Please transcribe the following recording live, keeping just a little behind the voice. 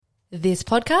This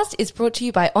podcast is brought to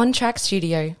you by On Track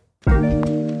Studio.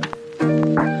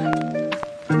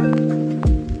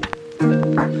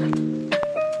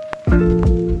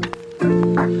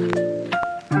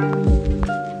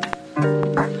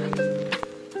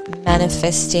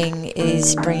 Manifesting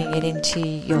is bringing it into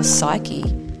your psyche,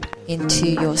 into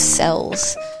your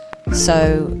cells.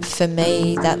 So for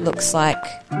me, that looks like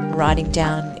writing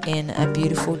down in a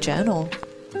beautiful journal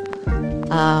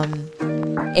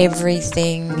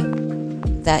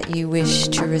everything that you wish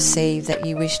to receive, that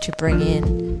you wish to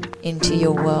bring into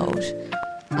your world,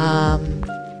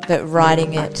 but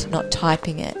writing it, not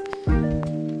typing it,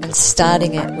 and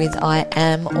starting it with I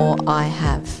am or I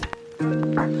have.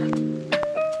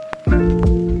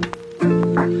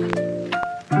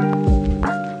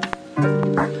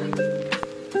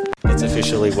 Let's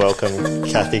officially welcome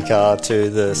Kathy Carr to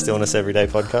the Stillness Everyday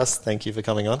podcast. Thank you for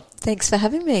coming on. Thanks for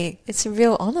having me. It's a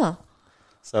real honour.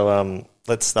 So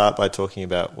let's start by talking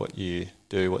about what you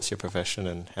do, what's your profession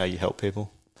and how you help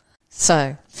people.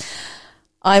 So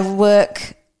I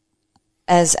work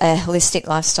as a holistic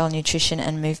lifestyle nutrition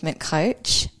and movement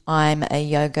coach. I'm a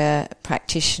yoga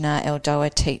practitioner,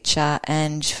 Eldoa teacher,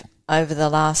 and over the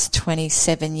last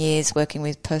 27 years working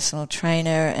with personal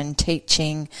trainer and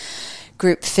teaching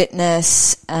group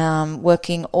fitness,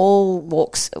 working with all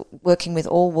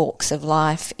walks of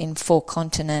life in 4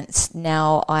 continents.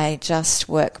 Now I just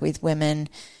work with women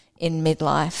in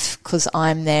midlife because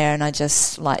I'm there, and I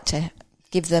just like to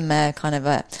give them a kind of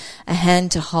a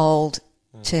hand to hold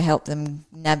to help them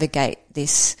navigate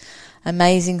this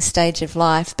amazing stage of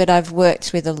life. But I've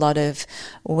worked with a lot of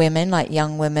women, like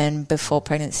young women before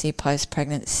pregnancy,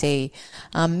 post-pregnancy,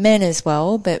 men as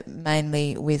well, but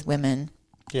mainly with women.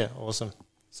 Yeah, awesome.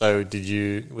 So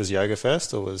was yoga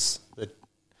first or was the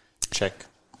Czech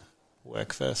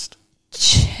work first?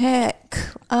 Czech.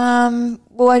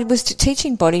 Well, I was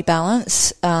teaching body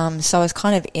balance, so I was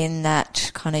kind of in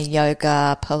that kind of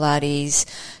yoga, Pilates,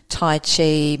 Tai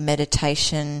Chi,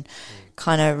 meditation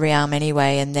kind of realm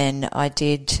anyway, and then I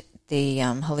did the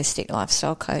holistic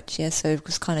lifestyle coach, so it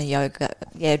was kind of yoga.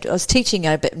 Yeah, I was teaching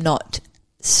yoga, but not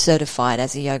certified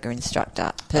as a yoga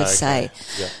instructor per se.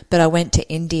 Yeah. But I went to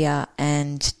India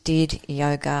and did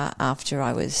yoga after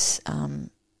I was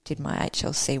did my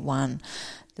HLC 1.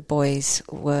 The boys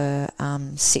were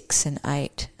 6 and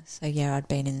 8. So yeah, I'd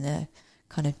been in the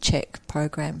kind of Czech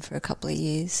program for a couple of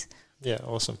years. Yeah,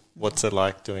 awesome. What's it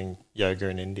like doing yoga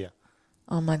in India?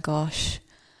 Oh my gosh.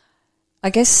 I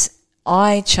guess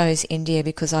I chose India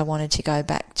because I wanted to go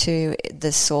back to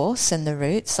the source and the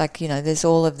roots. Like, there's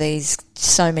all of these,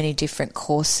 so many different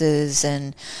courses,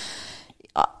 and,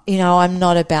 I'm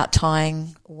not about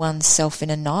tying oneself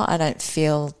in a knot. I don't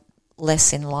feel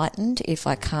less enlightened if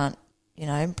I can't,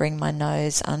 bring my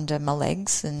nose under my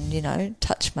legs and,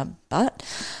 touch my butt.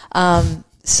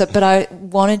 But I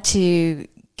wanted to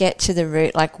get to the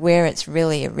root, like where it's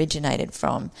really originated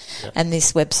from. Yep. And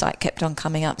this website kept on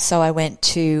coming up. So I went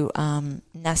to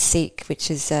Nasik, which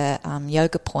is a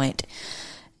yoga point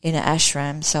in an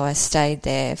ashram. So I stayed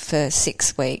there for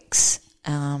 6 weeks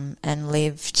and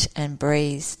lived and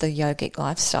breathed the yogic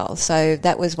lifestyle. So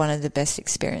that was one of the best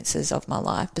experiences of my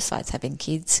life besides having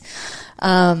kids.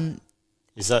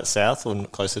 Is that south or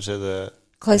closer to the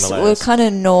Close? We're kind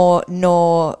of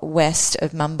northwest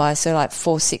of Mumbai, so like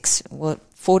 4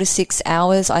 to 6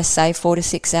 hours. I say 4 to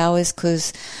 6 hours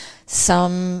because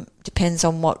some depends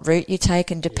on what route you take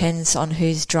and depends on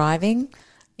who's driving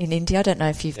in India. I don't know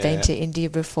if you've been to India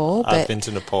before. I've been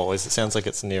to Nepal. It sounds like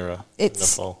it's nearer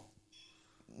Nepal.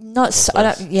 Not so,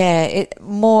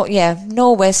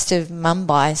 northwest of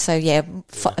Mumbai. So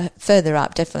further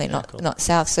up, definitely not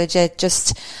south. So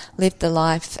just lived the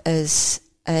life as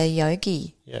a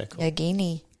yogi,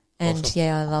 yogini, and awesome.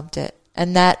 I loved it,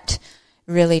 and that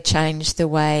really changed the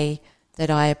way that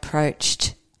I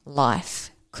approached life,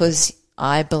 because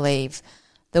I believe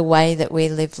the way that we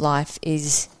live life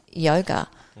is yoga,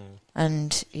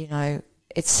 and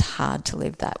it's hard to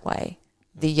live that way,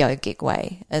 the yogic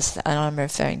way, and I'm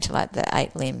referring to like the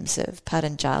 8 limbs of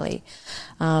Patanjali,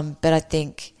 but I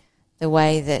think the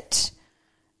way that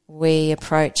we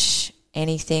approach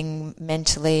anything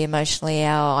mentally, emotionally,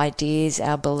 our ideas,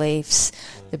 our beliefs,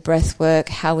 the breath work,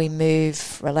 how we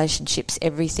move, relationships,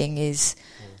 everything is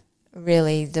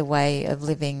really the way of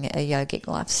living a yogic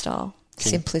lifestyle.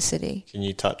 Simplicity. Can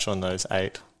you touch on those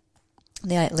 8?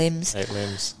 The 8 limbs. 8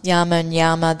 limbs. Yama and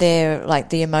yama, they're like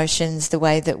the emotions, the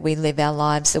way that we live our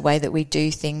lives, the way that we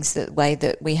do things, the way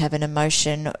that we have an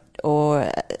emotion or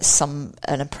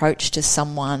an approach to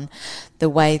someone, the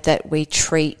way that we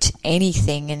treat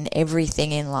anything and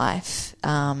everything in life.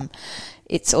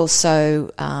 It's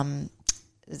also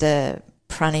the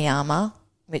pranayama,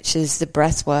 which is the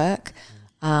breath work.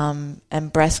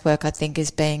 And breath work, I think,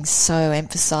 is being so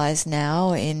emphasized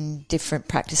now in different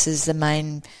practices. The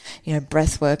main,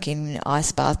 breath work in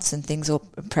ice baths and things, or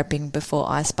prepping before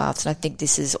ice baths. And I think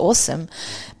this is awesome,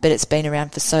 but it's been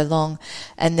around for so long.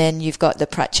 And then you've got the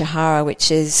pratyahara,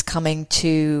 which is coming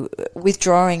to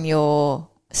withdrawing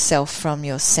yourself from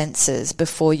your senses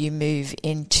before you move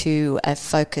into a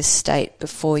focused state,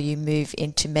 before you move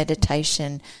into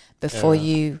meditation, before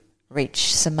you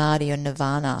reach samadhi or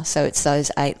nirvana. So it's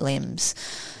those 8 limbs.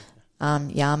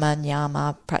 Yama,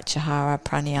 Nyama, Pratyahara,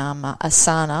 Pranayama,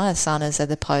 Asana. Asanas are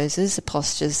the poses, the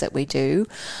postures that we do.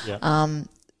 Yeah.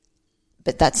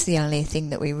 But that's the only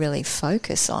thing that we really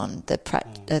focus on, the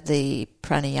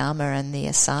pranayama and the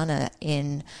asana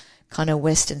in kind of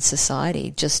Western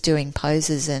society, just doing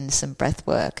poses and some breath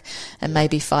work and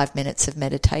maybe 5 minutes of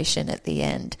meditation at the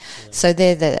end. Yeah. So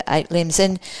they're the 8 limbs.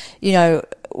 And,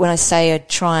 when I say I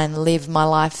try and live my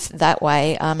life that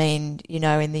way, I mean,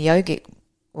 in the yogic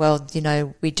world,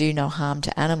 we do no harm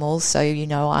to animals. So,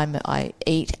 I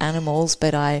eat animals,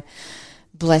 but I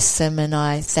bless them and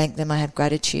I thank them. I have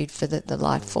gratitude for the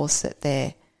life force that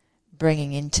they're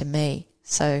bringing into me.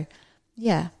 So,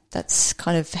 yeah, that's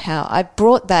kind of how I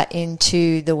brought that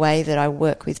into the way that I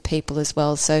work with people as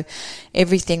well. So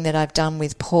everything that I've done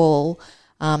with Paul,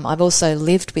 I've also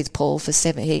lived with Paul for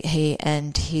 7. He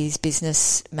and his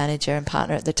business manager and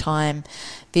partner at the time,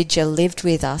 Vidya, lived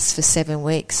with us for 7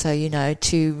 weeks. So,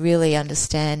 to really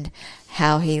understand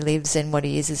how he lives and what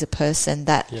he is as a person,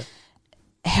 that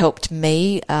helped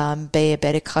me be a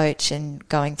better coach, and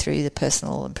going through the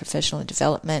personal and professional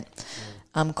development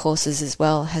courses as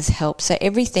well has helped. So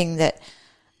everything that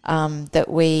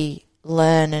we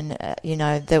learn and,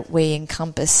 that we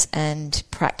encompass and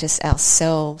practice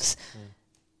ourselves,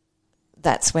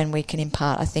 that's when we can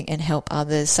impart, I think, and help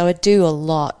others. So I do a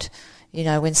lot.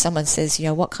 When someone says,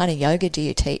 what kind of yoga do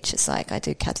you teach? It's like, I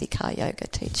do Kathika yoga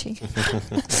teaching.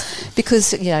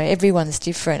 Because, everyone's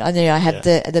different. I have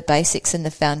the basics and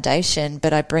the foundation,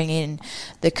 but I bring in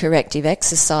the corrective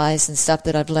exercise and stuff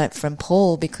that I've learnt from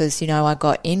Paul because, I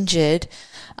got injured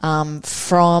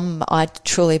I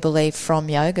truly believe from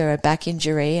yoga, a back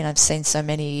injury, and I've seen so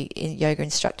many yoga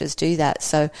instructors do that.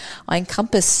 So I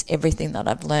encompass everything that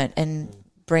I've learnt and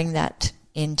bring that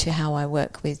into how I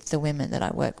work with the women that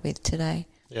I work with today.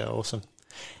 Yeah, awesome.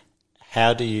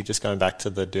 How do you, just going back to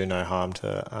the do no harm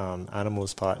to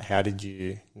animals part, how did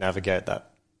you navigate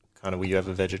that? Kind of, were you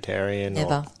ever vegetarian?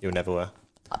 Never. Or you never were?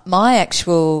 My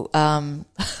actual, I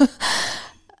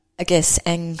guess,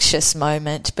 anxious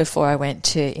moment before I went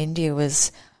to India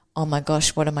was, oh my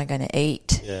gosh, what am I going to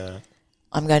eat? Yeah.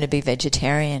 I'm going to be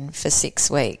vegetarian for 6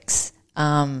 weeks.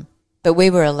 But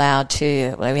we were allowed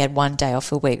to, we had 1 day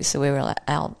off a week, so we were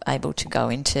able to go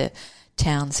into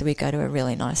town. So we go to a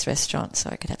really nice restaurant so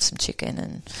I could have some chicken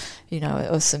and,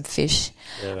 or some fish.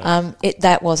 Yeah.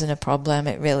 That wasn't a problem.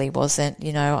 It really wasn't.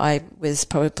 I was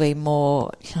probably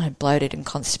more, bloated and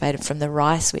constipated from the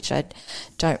rice, which I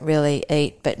don't really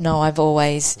eat. But no, I've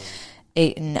always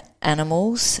eaten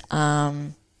animals.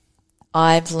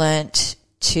 I've learnt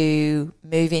to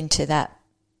move into that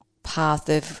path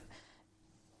of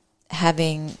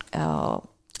having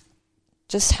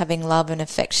just having love and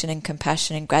affection and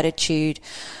compassion and gratitude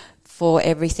for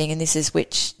everything. And this is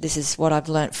what I've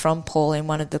learnt from Paul in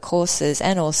one of the courses,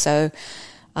 and also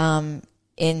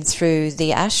in through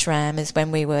the ashram, is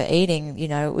when we were eating,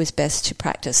 it was best to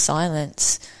practice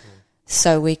silence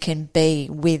so we can be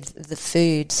with the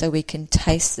food, so we can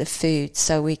taste the food,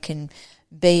 so we can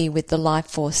be with the life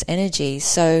force energy.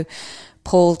 So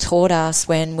Paul taught us,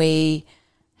 when we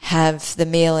have the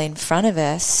meal in front of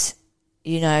us,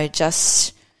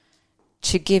 just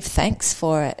to give thanks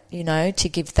for it, to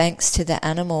give thanks to the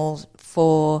animal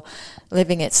for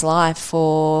living its life,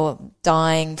 for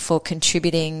dying, for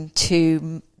contributing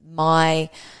to my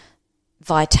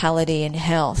vitality and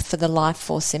health, for the life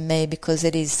force in me, because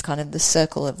it is kind of the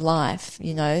circle of life,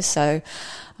 So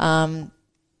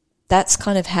that's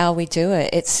kind of how we do it.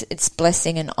 It's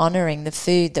blessing and honouring the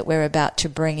food that we're about to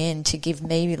bring in to give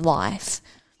me life.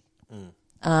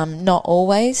 Not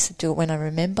always, do it when I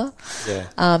remember,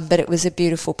 but it was a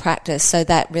beautiful practice. So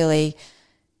that really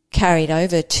carried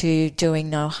over to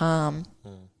doing no harm,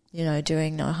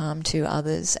 doing no harm to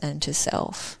others and to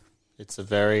self. It's a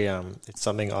very, it's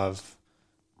something it's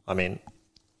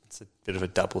a bit of a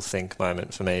double think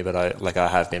moment for me, but I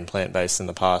have been plant-based in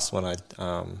the past when I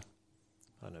don't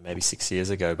know, maybe 6 years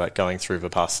ago, but going through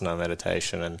Vipassana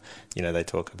meditation, and, they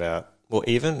talk about,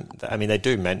 they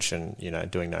do mention,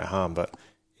 doing no harm, but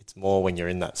it's more when you're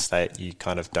in that state, you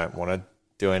kind of don't want to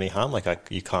do any harm.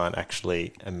 You can't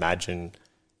actually imagine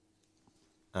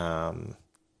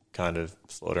kind of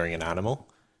slaughtering an animal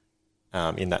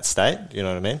in that state, you know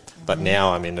what I mean? But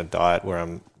now I'm in a diet where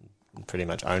I'm pretty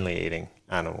much only eating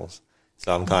animals.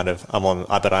 So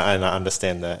but I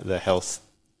understand the health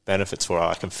benefits for it.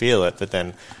 I can feel it, but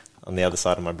then on the other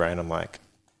side of my brain, I'm like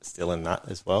still in that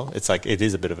as well. It's like, it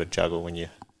is a bit of a juggle when you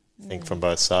think from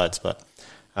both sides, but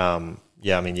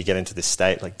yeah, I mean, you get into this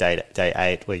state like day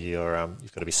 8 where you're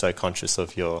you've got to be so conscious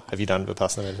of have you done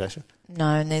Vipassana meditation?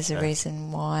 No, and there's a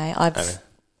reason why.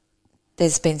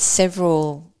 There's been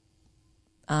several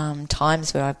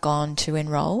times where I've gone to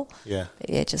enroll. Yeah. But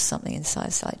yeah, just something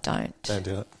inside, so I don't. Don't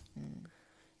do it.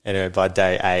 Anyway, by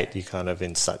day 8, you're kind of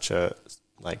in such a,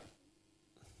 like,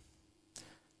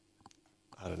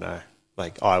 I don't know,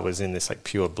 like I was in this like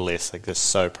pure bliss, like just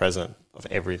so present of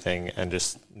everything and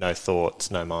just no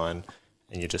thoughts, no mind.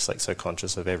 And you're just like so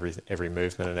conscious of every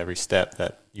movement and every step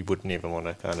that you wouldn't even want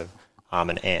to kind of harm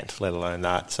an ant, let alone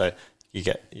that. So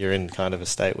you're in kind of a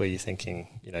state where you're thinking,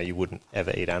 you know, you wouldn't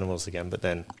ever eat animals again. But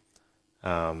then,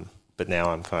 but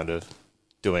now I'm kind of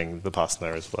doing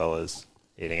Vipassana as well as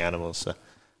eating animals. So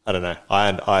I don't know.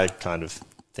 I kind of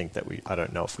think that I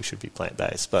don't know if we should be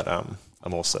plant-based, but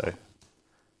I'm also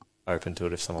open to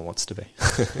it if someone wants to be.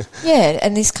 Yeah,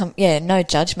 and no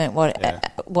judgment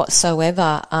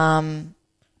whatsoever.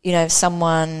 You know,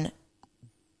 someone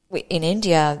in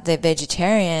India, they're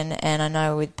vegetarian, and I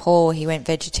know with Paul, he went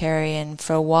vegetarian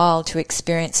for a while to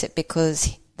experience it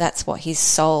because that's what his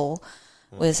soul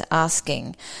was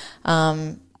asking.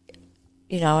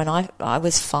 You know, and I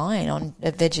was fine on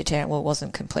a vegetarian. Well, it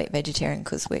wasn't complete vegetarian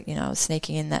because I was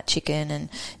sneaking in that chicken, and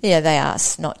yeah, they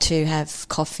asked not to have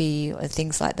coffee or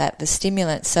things like that, the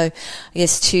stimulants. So I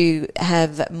guess to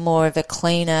have more of a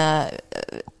cleaner,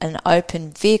 an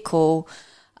open vehicle,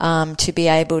 to be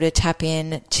able to tap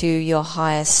in to your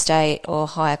higher state or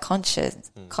higher conscious.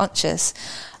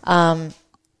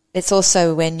 It's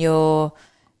also when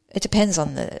it depends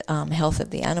on the health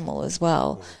of the animal as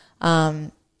well.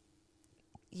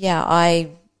 Yeah, I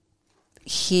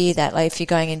hear that, like if you're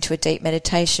going into a deep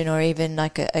meditation or even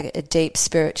like a deep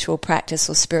spiritual practice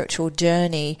or spiritual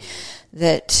journey,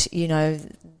 that, you know,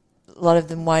 a lot of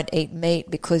them won't eat meat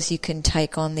because you can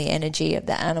take on the energy of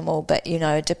the animal. But, you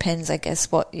know, it depends, I guess,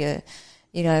 what your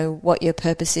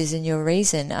purpose is and your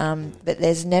reason. But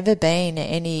there's never been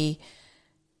any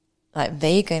like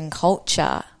vegan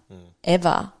culture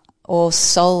ever, or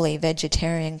solely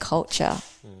vegetarian culture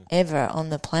ever on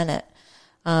the planet.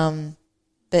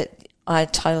 But I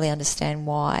totally understand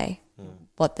why,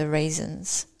 what the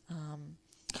reasons.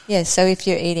 Yeah, so if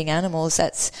you're eating animals,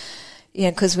 that's, you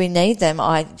know, because we need them.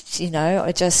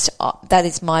 That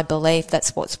is my belief.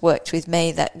 That's what's worked with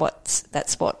me.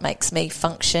 That's what makes me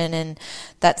function, and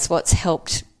that's what's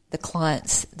helped the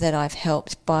clients that I've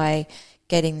helped by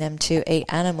getting them to eat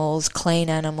animals, clean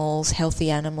animals, healthy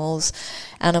animals,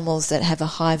 animals that have a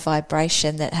high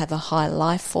vibration, that have a high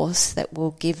life force, that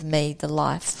will give me the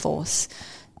life force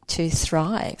to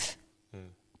thrive.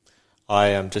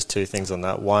 I just 2 things on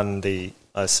that. One,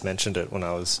 I mentioned it when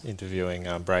I was interviewing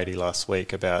Brady last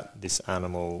week about this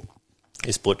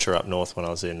butcher up north when I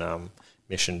was in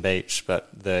Mission Beach, but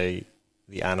the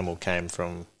animal came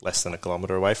from less than a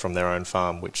kilometre away from their own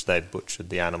farm, which they butchered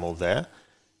the animal there,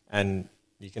 and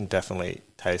you can definitely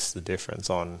taste the difference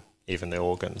on even the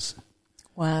organs.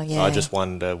 Wow, yeah. So I just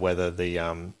wonder whether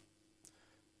the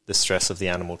stress of the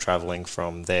animal travelling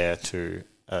from there to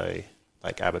a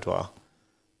abattoir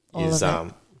is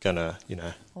gonna, you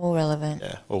know, all relevant.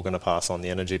 Yeah, all gonna pass on the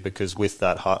energy, because with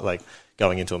that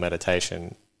going into a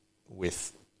meditation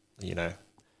with, you know,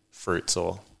 fruits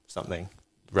or something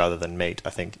rather than meat,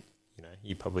 I think, you know,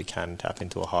 you probably can tap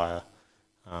into a higher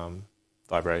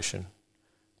vibration.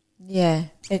 Yeah,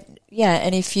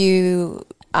 and if you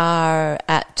are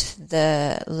at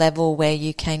the level where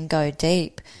you can go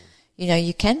deep, you know,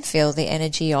 you can feel the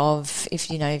energy of,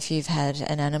 if you've had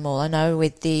an animal. I know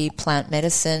with the plant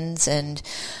medicines, and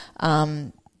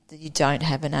you don't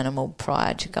have an animal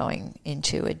prior to going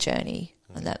into a journey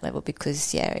on that level,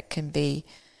 because it can be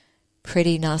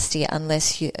pretty nasty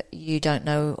unless you don't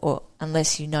know, or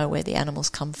unless you know where the animals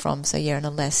come from. So you're in a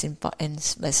less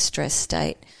stressed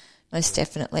state. Most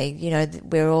definitely. You know,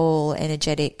 we're all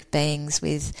energetic beings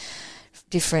with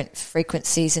different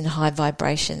frequencies and high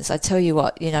vibrations. I tell you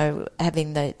what, you know,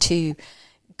 having the 2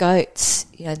 goats,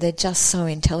 you know, they're just so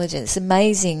intelligent. It's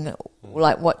amazing,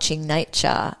 like watching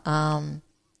nature.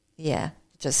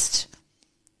 Just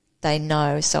they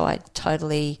know. So I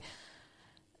totally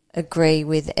agree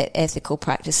with ethical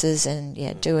practices,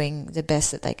 and doing the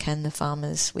best that they can, the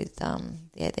farmers, with the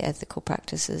ethical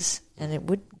practices, and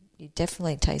you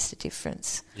definitely taste the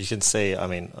difference. You can see, I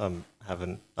mean,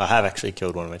 I have actually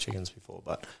killed one of my chickens before,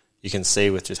 but you can see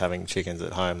with just having chickens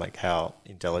at home, like how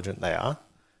intelligent they are.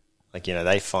 Like, you know,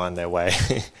 they find their way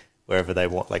wherever they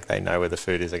want. Like, they know where the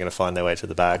food is. They're going to find their way to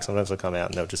the bag. Sometimes they'll come out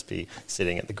and they'll just be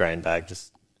sitting at the grain bag.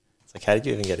 It's like, how did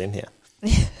you even get in here?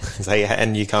 It's like,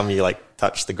 and you like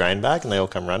touch the grain bag and they all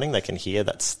come running. They can hear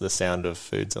that's the sound of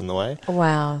food's on the way.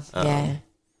 Wow, yeah.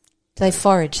 They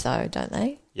forage though, don't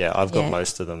they? Yeah, I've got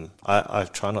most of them. I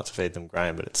try not to feed them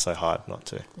grain, but it's so hard not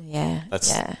to. Yeah,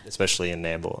 Especially in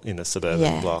Nambour, in the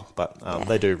suburban block. But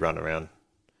they do run around,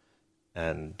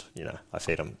 and you know, I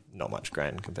feed them not much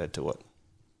grain compared to what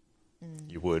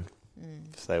you would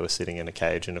if they were sitting in a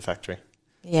cage in a factory.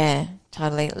 Yeah,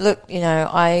 totally. Look, you know,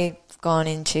 I've gone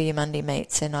into your Monday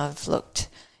meats and I've looked.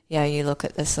 You know, you look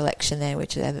at the selection there,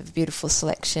 which they have a beautiful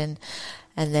selection.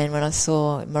 And then when I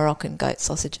saw Moroccan goat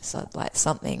sausages, I was like,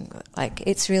 something like,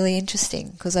 it's really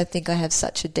interesting because I think I have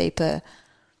such a deeper,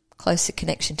 closer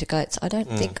connection to goats. I don't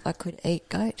think I could eat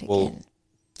goat again.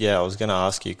 Yeah, I was going to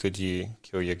ask you, could you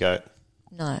kill your goat?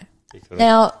 No.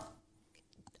 Now,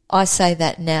 I say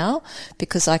that now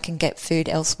because I can get food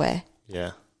elsewhere.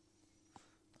 Yeah.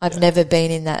 I've never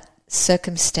been in that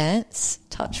circumstance,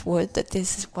 touch wood, that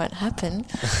this won't happen.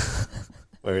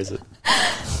 Where is it?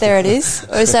 There it is.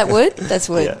 Or is that wood? That's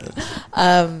wood.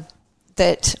 Yeah.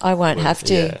 That I won't have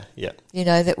to. Yeah. You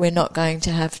know, that we're not going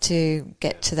to have to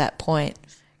get to that point.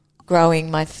 Growing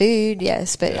my food,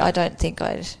 yes, but I don't think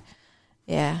I'd.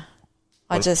 Yeah,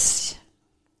 I'm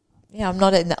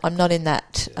not in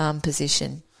that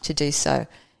position to do so.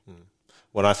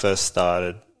 When I first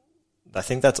started, I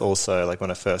think that's also like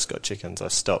when I first got chickens, I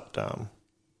stopped. I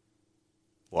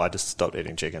just stopped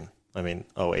eating chicken. I mean,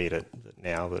 I'll eat it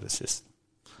now, but it's just,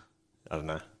 I don't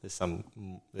know.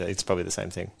 It's probably the same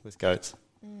thing with goats.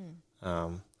 I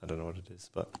don't know what it is,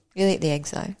 but you'll eat the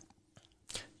eggs though.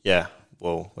 Yeah,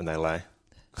 well, when they lay.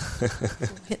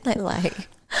 When they lay.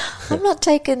 I'm not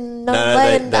taking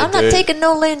I'm not taking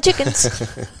no laying chickens.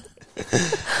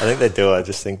 I think they do. I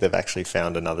just think they've actually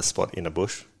found another spot in a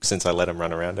bush since I let them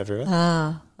run around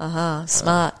everywhere.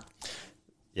 Smart.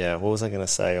 Yeah, what was I going to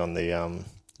say on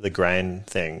the grain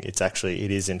thing? It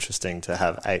is interesting to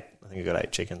have 8. I think you've got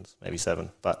 8 chickens, maybe 7,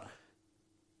 but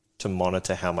to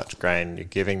monitor how much grain you're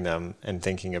giving them and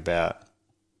thinking about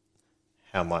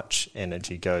how much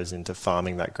energy goes into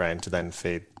farming that grain to then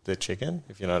feed the chicken,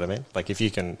 if you know what I mean. Like if you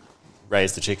can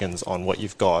raise the chickens on what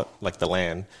you've got, like the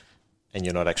land, and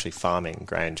you're not actually farming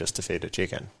grain just to feed a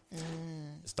chicken,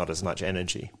 it's not as much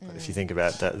energy. But if you think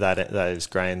about those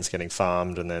grains getting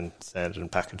farmed and then sanded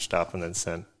and packaged up and then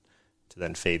sent to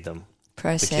then feed them,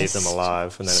 processed, to keep them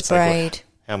alive, and then sprayed. It's like,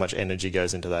 how much energy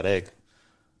goes into that egg,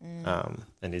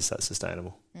 and is that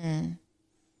sustainable? There's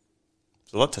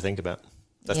a lot to think about.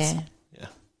 Yeah.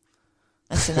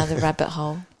 That's another rabbit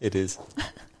hole. It is.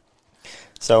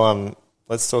 So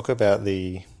let's talk about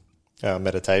the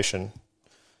meditation.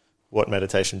 What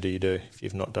meditation do you do if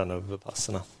you've not done a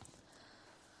Vipassana?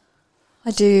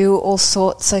 I do all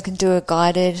sorts. I can do a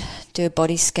guided, do a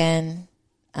body scan,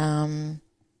 or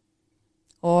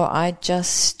I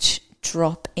just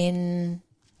drop in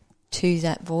to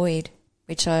that void,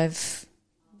 which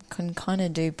can kind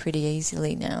of do pretty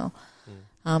easily now.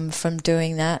 From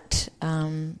doing that,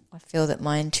 I feel that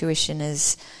my intuition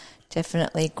has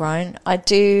definitely grown. I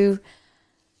do,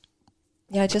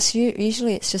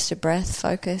 usually it's just a breath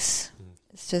focus.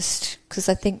 It's just because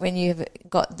I think when you've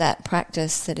got that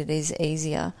practice that it is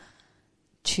easier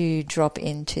to drop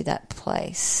into that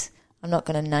place. I'm not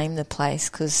going to name the place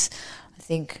because I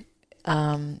think,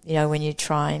 when you're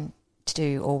trying to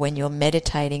do, or when you're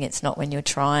meditating, it's not when you're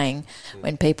trying.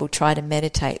 When people try to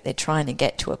meditate, they're trying to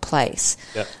get to a place.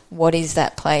 Yep. What is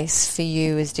that place for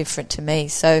you is different to me.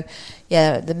 So,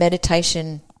 the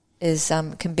meditation is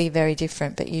can be very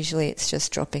different, but usually it's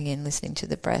just dropping in, listening to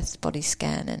the breath, body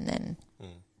scan, and then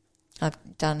I've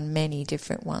done many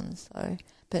different ones,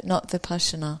 but not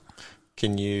Vipassana.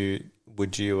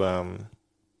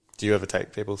 Do you ever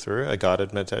take people through a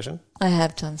guided meditation? I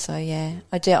have done so, yeah.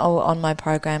 I did on my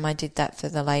program. I did that for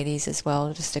the ladies as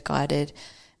well, just a guided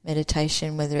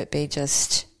meditation, whether it be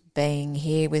just being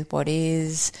here with what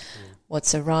is,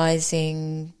 what's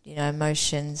arising,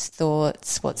 emotions,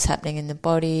 thoughts, what's happening in the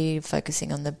body,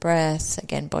 focusing on the breath,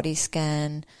 again, body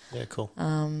scan. Yeah, cool.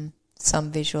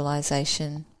 Some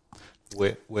visualization.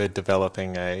 We're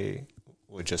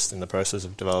just in the process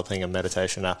of developing a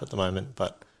meditation app at the moment,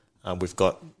 but we've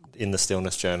got in the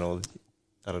Stillness Journal,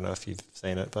 I don't know if you've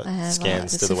seen it, but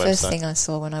scans to the website. It's the first thing I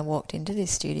saw when I walked into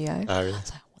this studio. Oh, really? I was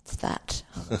like, what's that?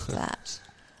 I love that.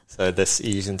 So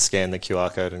you can scan the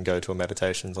QR code and go to a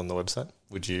meditations on the website.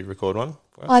 Would you record one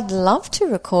for us? I'd love to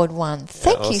record one.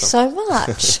 Thank you so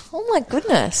much. Oh, my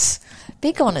goodness.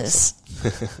 Big honours.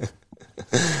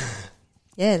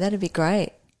 Yeah, that'd be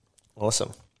great.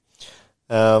 Awesome.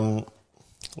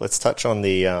 Let's touch on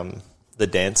the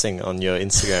dancing on your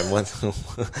Instagram.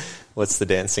 What's the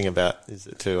dancing about? Is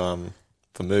it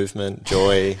for movement,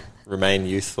 joy, remain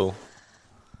youthful?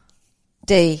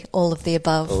 D, all of the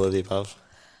above. All of the above.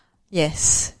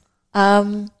 Yes.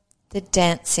 The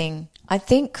dancing, I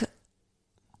think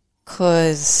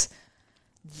because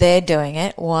they're doing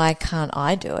it, why can't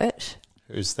I do it?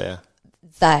 Who's there?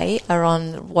 They are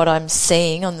on what I'm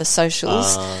seeing on the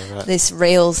socials. Right. This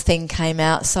Reels thing came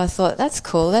out, so I thought, that's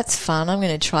cool, that's fun, I'm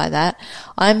going to try that.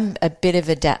 I'm a bit of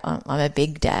I'm a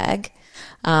big dag.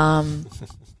 And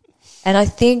I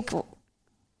think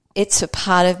it's a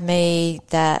part of me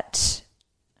that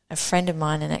a friend of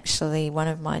mine, and actually one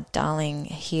of my darling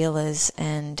healers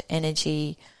and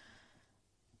energy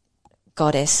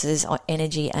goddesses,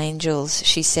 energy angels,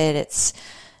 she said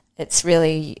it's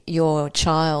really your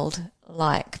child,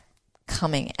 like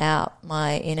coming out,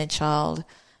 my inner child,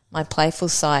 my playful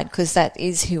side, because that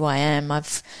is who I am.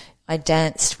 I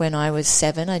danced when I was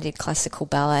 7. I did classical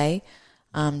ballet,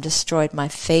 destroyed my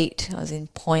feet. I was on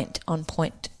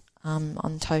point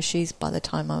on toe shoes by the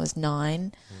time I was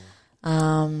 9.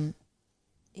 And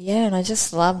I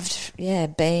just loved,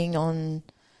 being on,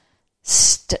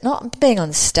 not being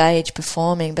on stage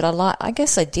performing, but I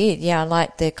guess I did. Yeah, I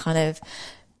liked the kind of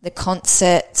the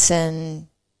concerts and,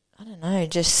 I don't know,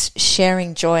 just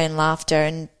sharing joy and laughter.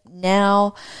 And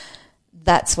now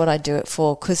that's what I do it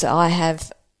for, because I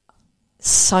have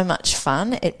so much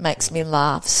fun. It makes me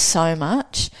laugh so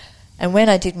much. And when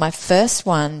I did my first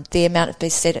one, the amount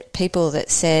of people that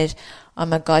said, oh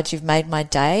my God, you've made my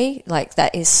day, like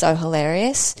that is so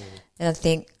hilarious. And I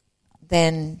think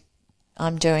then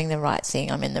I'm doing the right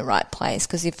thing. I'm in the right place,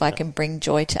 because if I can bring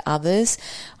joy to others,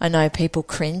 I know people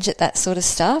cringe at that sort of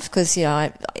stuff, because,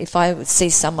 if I would see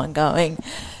someone going,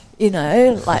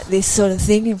 like this sort of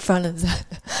thing in front of the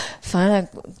phone, I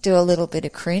do a little bit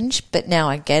of cringe. But now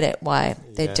I get it, why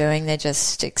they're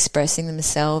just expressing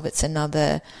themselves. It's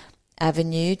another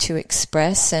avenue to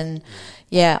express, and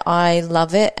I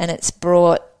love it, and it's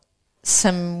brought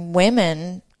some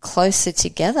women closer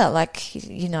together. Like,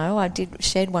 I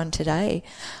shared one today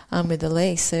with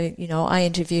Elise. So, I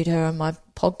interviewed her on my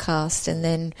podcast, and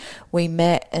then we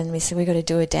met and we said we got to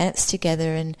do a dance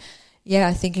together. And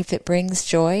I think if it brings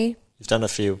joy. You've done a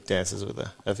few dances with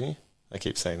her, haven't you? I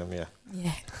keep saying them,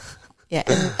 Yeah.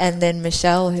 And then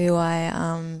Michelle, who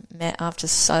I met after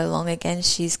so long again,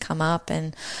 she's come up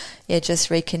and just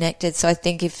reconnected. So I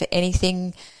think if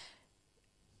anything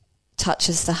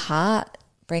touches the heart,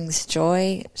 brings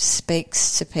joy,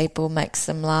 speaks to people, makes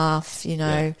them laugh,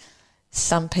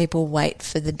 some people wait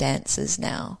for the dances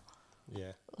now.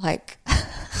 Yeah. Like,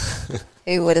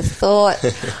 who would have thought?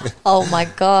 Oh my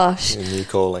gosh. A new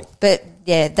calling. But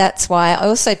that's why I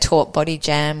also taught Body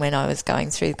Jam when I was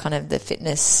going through kind of the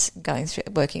fitness,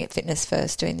 working at Fitness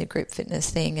First, doing the group fitness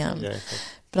thing.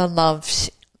 But I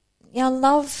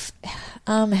love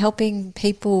helping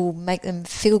people, make them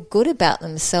feel good about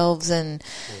themselves, and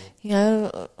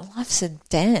life's a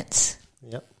dance.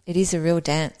 Yep. It is a real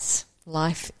dance.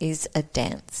 Life is a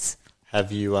dance.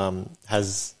 Have you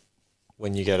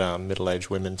when you get middle-aged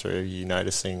women through, are you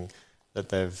noticing that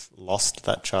they've lost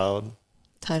that child?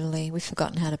 Totally. We've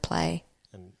forgotten how to play.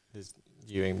 And do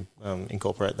you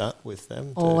incorporate that with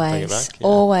them? Always. Bring it back? Yeah.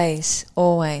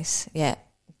 Always. Yeah.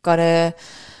 Got to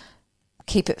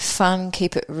keep it fun,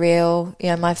 keep it real.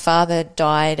 My father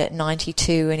died at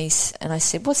 92, and I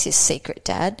said, "What's your secret,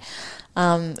 Dad?"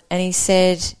 And he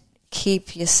said,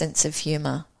 "Keep your sense of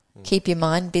humour. Keep your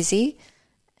mind busy,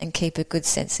 and keep a good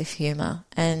sense of humour."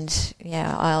 And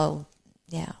I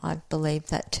believe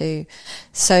that too.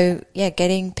 So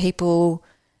getting people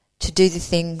to do the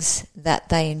things that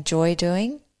they enjoy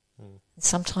doing.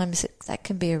 Sometimes that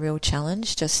can be a real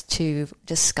challenge, just to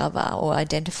discover or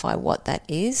identify what that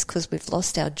is, because we've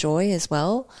lost our joy as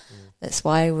well. That's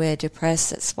why we're depressed.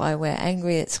 That's why we're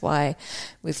angry. That's why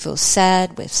we feel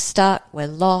sad. We're stuck. We're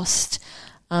lost.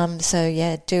 I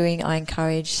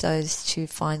encourage those to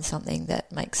find something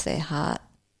that makes their heart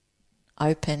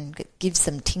open, gives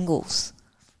them tingles.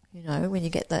 When you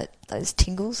get those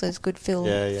tingles, those good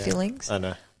feelings. I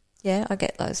know. Yeah, I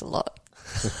get those a lot.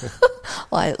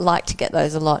 I like to get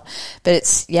those a lot. But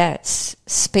it's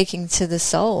speaking to the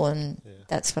soul, and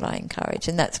that's what I encourage.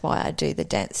 And that's why I do the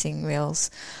dancing reels.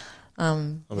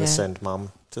 I'm going to send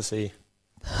Mum to see.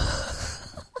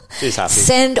 She's happy.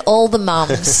 Send all the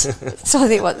mums. So I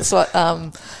think that's what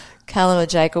Callum or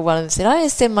Jake or one of them said, I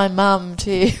just send my mum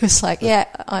to. It was like, yeah,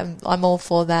 I'm all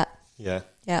for that. Yeah.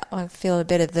 Yeah, I feel a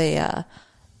bit of the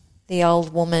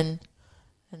old woman,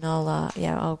 and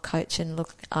I'll coach and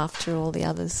look after all the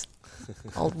others,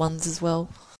 old ones as well.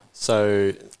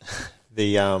 So,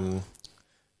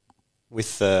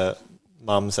 with the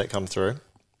mums that come through,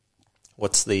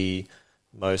 what's the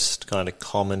most kind of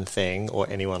common thing, or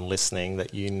anyone listening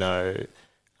that you know,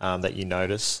 that you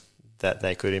notice that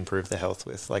they could improve their health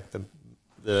with, like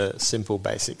the simple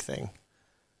basic thing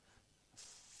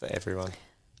for everyone?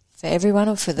 For everyone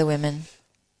or for the women?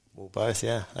 Well, both,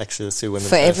 yeah. Actually, let's do women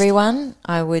For first. everyone,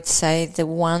 I would say the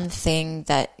one thing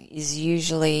that is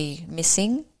usually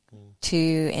missing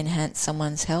to enhance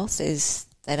someone's health is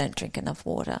they don't drink enough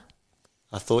water.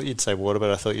 I thought you'd say water, but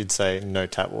I thought you'd say no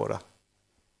tap water.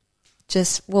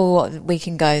 We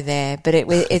can go there, but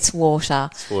it's water.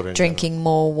 It's water in Drinking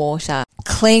more water.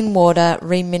 Clean water,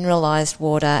 remineralised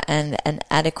water, and an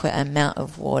adequate amount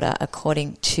of water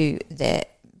according to their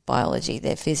biology,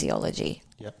 their physiology.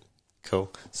 Yep.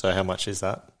 Cool. So how much is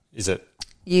that? Is it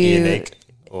You unique?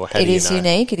 Or how do you know?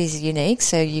 Unique. It is unique.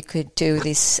 So you could do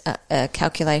this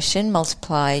calculation,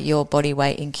 multiply your body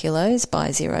weight in kilos by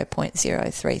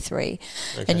 0.033.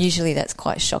 Okay. And usually that's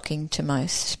quite shocking to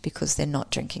most because they're not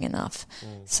drinking enough.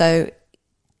 So,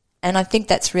 and I think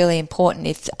that's really important.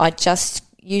 If I just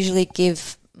usually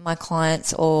give my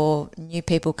clients or new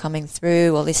people coming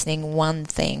through or listening one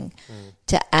thing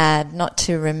to add, not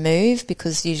to remove,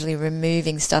 because usually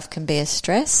removing stuff can be a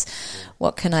stress.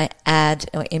 What can I add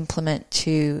or implement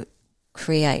to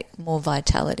create more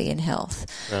vitality and health?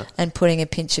 Yeah. And putting a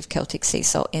pinch of Celtic sea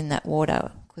salt in that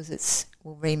water, because it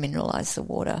will remineralise the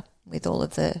water with all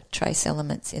of the trace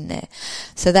elements in there.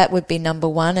 So that would be number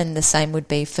one, and the same would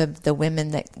be for the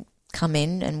women that come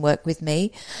in and work with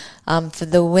me. For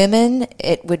the women,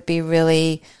 it would be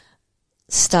really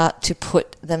start to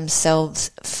put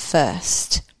themselves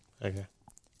first. Okay.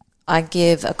 I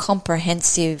give a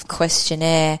comprehensive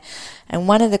questionnaire, and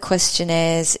one of the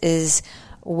questionnaires is,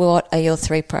 what are your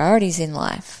 3 priorities in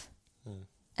life?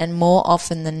 And more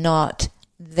often than not,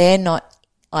 they're not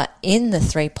in the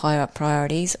 3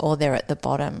 priorities, or they're at the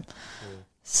bottom.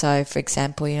 So, for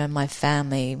example, my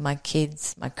family, my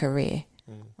kids, my career.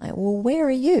 Like, well, where are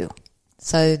you?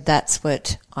 So that's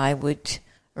what I would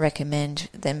recommend,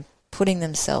 them putting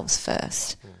themselves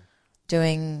first,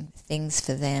 doing things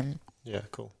for them. Yeah,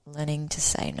 cool. Learning to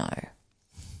say no.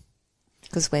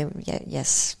 Because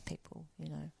yes, people,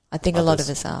 I think a lot of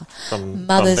us are. From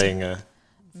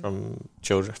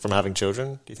children, from having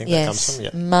children, do you think that comes from?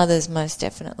 Yeah. Mothers most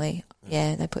definitely.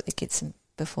 Yeah, they put the kids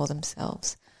before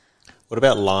themselves. What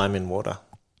about lime in water?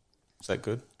 Is that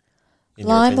good?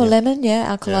 Lime or lemon,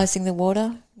 alkalizing the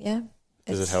water, yeah.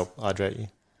 Does it help hydrate you?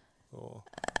 Or?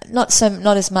 Not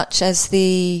as much as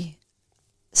the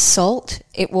salt.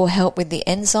 It will help with the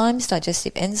enzymes,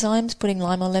 digestive enzymes. Putting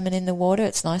lime or lemon in the water,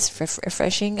 it's nice,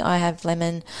 refreshing. I have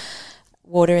lemon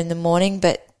water in the morning,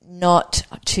 but not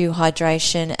to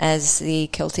hydration as the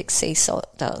Celtic sea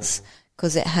salt does,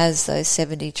 because it has those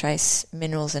 70 trace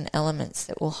minerals and elements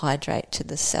that will hydrate to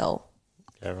the cell.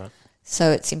 Yeah, right.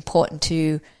 So it's important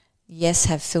to, yes,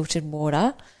 have filtered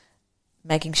water,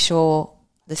 making sure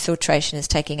the filtration is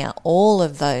taking out all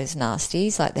of those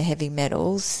nasties, like the heavy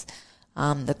metals,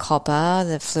 the copper,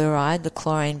 the fluoride, the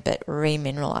chlorine, but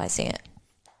remineralising it.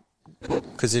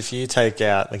 Because if you take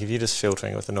out, if you're just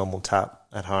filtering with a normal tap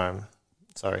at home,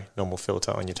 normal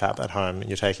filter on your tap at home, and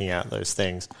you're taking out those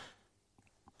things,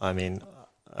 I mean,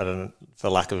 for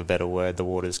lack of a better word, the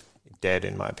water's dead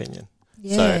in my opinion.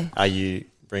 Yeah. So are you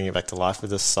bringing it back to life with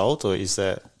the salt, or is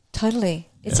there... Totally.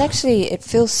 It's actually, it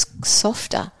feels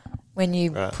softer when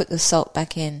you put the salt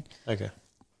back in. Okay.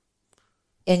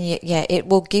 And it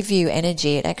will give you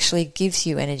energy. It actually gives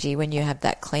you energy when you have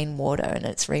that clean water and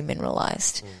it's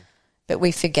remineralised. But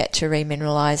we forget to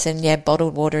remineralise, and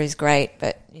bottled water is great,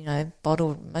 but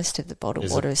most of the bottled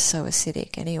water is so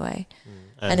acidic anyway.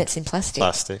 And it's in plastic.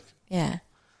 Plastic. Yeah.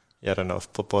 Yeah, I don't know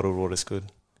if bottled water is good,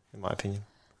 in my opinion.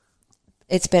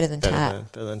 It's better than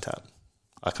tap. Better than tap.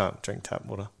 I can't drink tap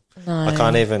water. No. I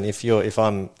can't even, if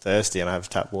I'm thirsty and I have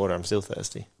tap water, I'm still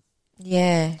thirsty.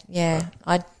 Yeah.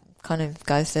 I'd kind of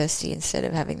go thirsty instead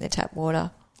of having the tap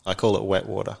water. I call it wet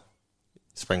water,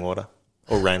 spring water,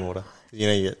 or rainwater.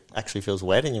 It actually feels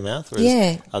wet in your mouth,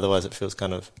 whereas otherwise it feels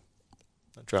kind of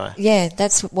dry. Yeah,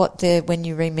 that's what when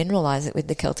you remineralise it with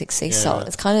the Celtic sea salt. Right.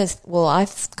 It's kind of, I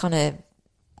kind of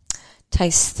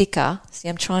taste thicker. See,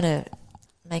 I'm trying to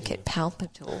make it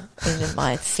palpable in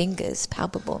my fingers,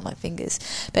 palpable in my fingers.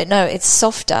 But no, it's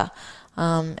softer,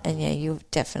 and you'll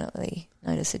definitely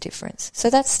notice a difference. So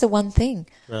that's the one thing.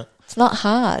 Right. It's not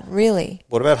hard, really.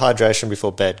 What about hydration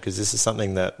before bed? Because this is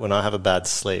something that when I have a bad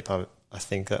sleep, I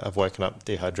think that I've woken up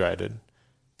dehydrated.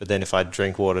 But then if I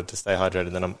drink water to stay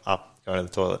hydrated, then I'm up going to the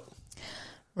toilet.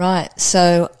 Right.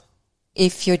 So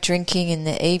if you're drinking in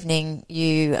the evening,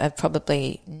 you have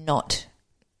probably not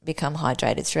become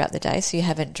hydrated throughout the day. So you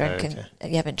haven't drunk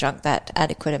that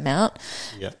adequate amount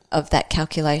of that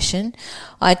calculation.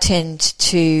 I tend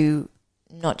to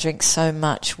not drink so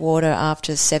much water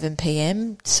after 7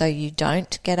 p.m. so you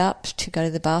don't get up to go to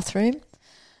the bathroom.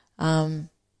 It's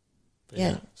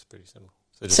pretty simple.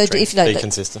 So just be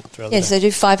consistent throughout the day. So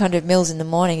do 500 mils in the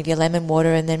morning of your lemon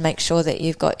water, and then make sure that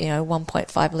you've got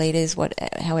 1.5 litres,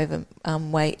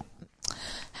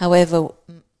 however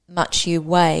much you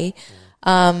weigh.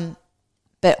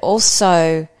 But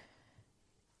also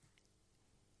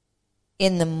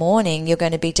in the morning you're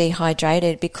going to be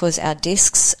dehydrated because our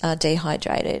discs are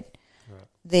dehydrated.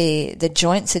 Right. The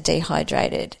joints are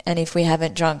dehydrated, and if we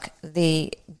haven't drunk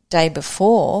the day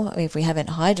before, if we haven't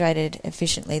hydrated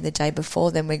efficiently the day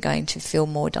before, then we're going to feel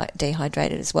more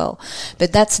dehydrated as well.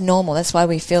 But that's normal. That's why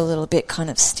we feel a little bit kind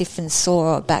of stiff and sore,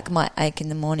 or back might ache in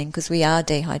the morning, because we are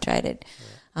dehydrated.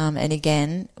 Yeah. And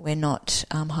again, we're not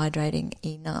hydrating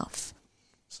enough.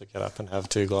 So get up and have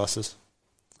 2 glasses.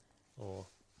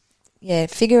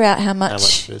 Figure out how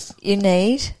much you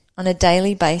need on a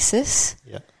daily basis.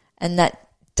 Yeah. And that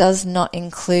does not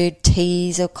include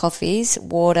teas or coffees,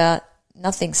 water.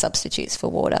 Nothing substitutes for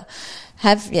water.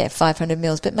 Have 500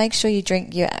 mils, but make sure you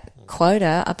drink your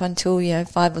quota up until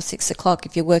 5 or 6 o'clock.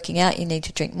 If you're working out, you need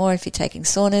to drink more. If you're taking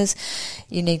saunas,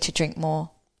 you need to drink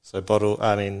more. So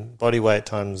body weight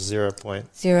times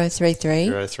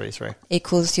 0.033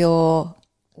 equals your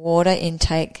water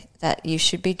intake that you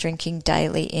should be drinking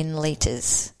daily in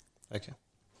litres. Okay,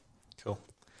 cool.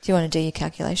 Do you want to do your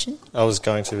calculation? I was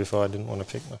going to before. I didn't want to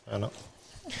pick my phone up.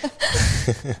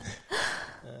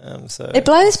 So it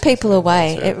blows people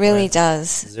away. It really does.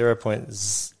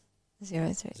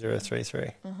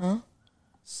 0.033. Mm-hmm.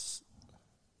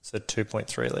 So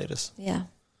 2.3 litres. Yeah.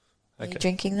 Are you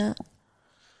drinking that?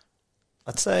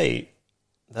 I'd say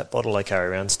that bottle I carry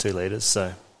around is 2 litres.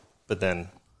 So, but then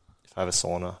if I have a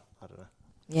sauna, I don't know.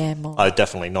 Yeah, more.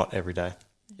 Definitely not every day.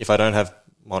 If I don't have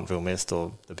Montville Mist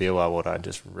or the BOR water, I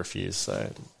just refuse.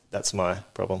 So that's my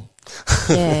problem.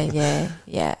 Yeah.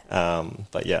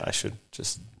 But yeah, I should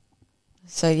just.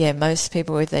 So yeah, most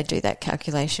people, if they do that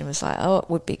calculation, was like, it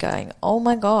would be going, oh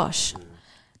my gosh.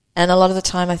 And a lot of the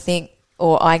time I think,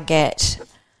 or I get,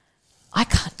 I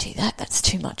can't do that. That's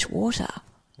too much water.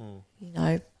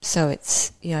 So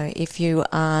it's, if you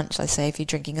aren't, let's say if you're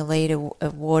drinking a litre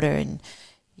of water and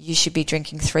you should be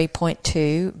drinking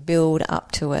 3.2, build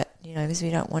up to it, because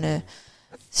we don't want to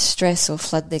stress or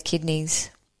flood the kidneys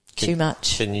too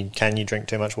much. Can you drink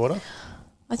too much water?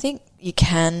 I think you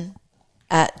can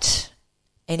at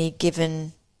any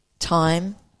given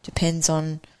time. Depends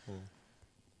on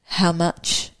how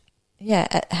much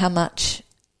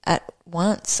at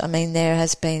once. I mean, there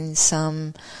has been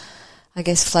some, I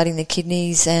guess, flooding the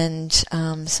kidneys and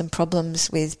some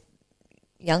problems with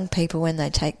young people when they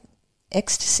take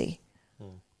ecstasy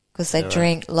because they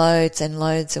drink loads and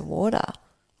loads of water.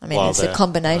 I mean, it's a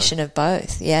combination of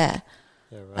both, yeah.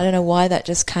 Right. I don't know why that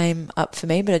just came up for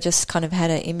me, but I just kind of had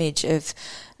an image of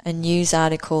a news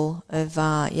article of,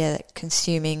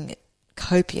 consuming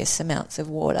copious amounts of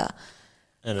water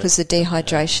because of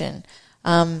dehydration.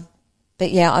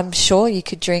 But yeah, I'm sure you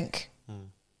could drink,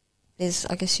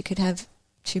 I guess you could have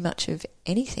too much of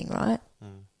anything, right,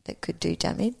 that could do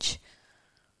damage.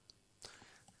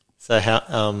 So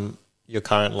how your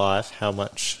current life, how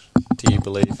much do you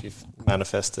believe you've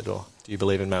manifested, or do you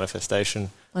believe in manifestation?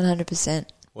 100%.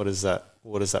 What does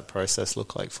that process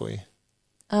look like for you?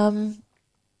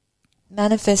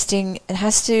 Manifesting, it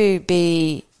has to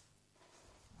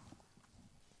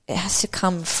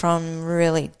come from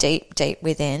really deep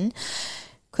within,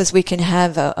 because we can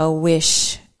have a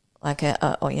wish, like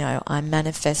I'm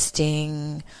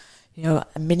manifesting,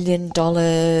 $1 million,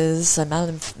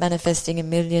 I'm manifesting $1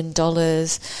 million,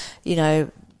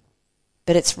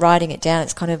 but it's writing it down.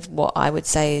 It's kind of what I would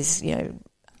say is,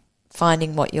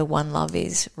 finding what your one love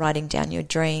is, writing down your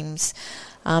dreams.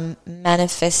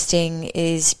 Manifesting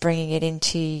is bringing it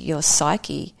into your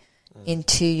psyche,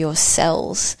 into your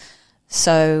cells.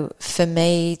 So for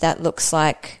me, that looks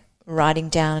like writing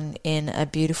down in a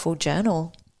beautiful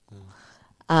journal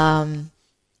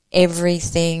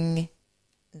everything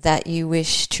that you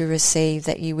wish to receive,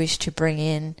 that you wish to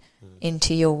bring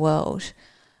into your world,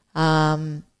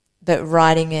 but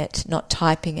writing it, not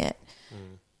typing it,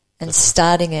 and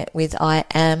starting it with I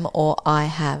am or I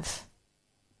have.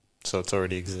 So it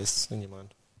already exists in your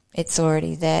mind? It's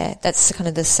already there. That's kind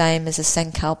of the same as a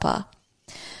sankalpa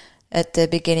at the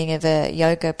beginning of a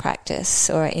yoga practice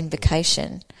or an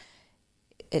invocation.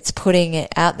 It's putting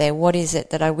it out there. What is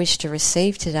it that I wish to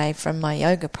receive today from my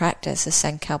yoga practice? A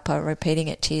sankalpa, repeating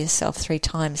it to yourself 3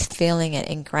 times, feeling it,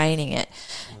 ingraining it,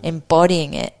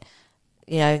 embodying it,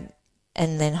 you know,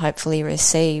 and then hopefully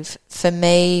receive. For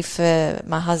me, for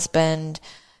my husband,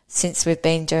 since we've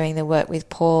been doing the work with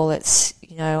Paul, it's,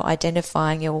 you know,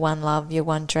 identifying your one love, your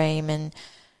one dream, and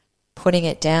putting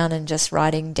it down and just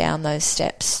writing down those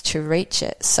steps to reach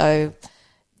it. So,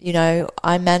 you know,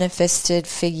 I manifested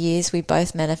for years. We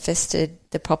both manifested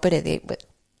the property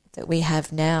that we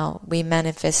have now. We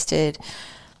manifested,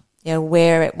 you know,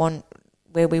 where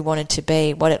we wanted to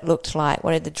be, what it looked like,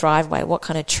 what had the driveway, what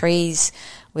kind of trees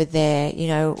were there, you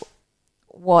know,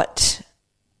 what,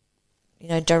 you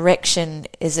know, direction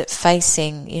is it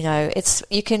facing, you know,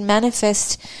 you can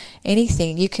manifest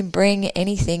anything. You can bring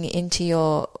anything into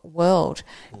your world.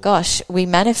 Gosh, we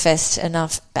manifest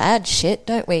enough bad shit,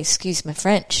 don't we? Excuse my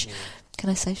French. Can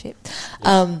I say shit?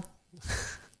 But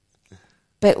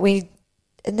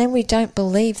then we don't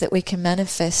believe that we can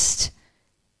manifest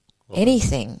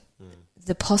anything.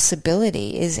 The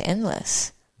possibility is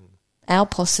endless. Our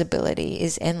possibility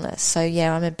is endless. So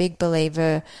yeah, I'm a big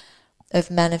believer of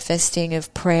manifesting,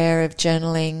 of prayer, of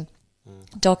journaling,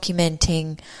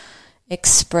 documenting,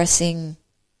 expressing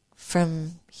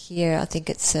from here. I think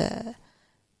it's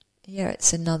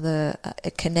another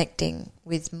connecting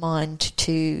with mind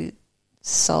to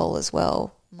soul as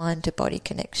well, mind to body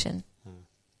connection.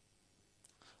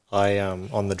 I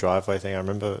on the driveway thing, I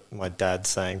remember my dad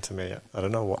saying to me, I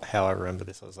don't know how I remember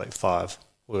this, I was like 5,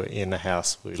 we were in a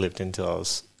house we lived in till I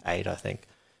was 8, I think,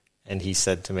 and he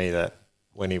said to me that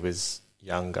when he was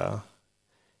younger,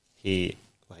 he,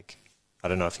 like, I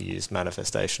don't know if he used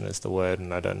manifestation as the word,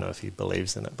 and I don't know if he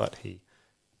believes in it, but he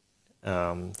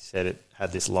said it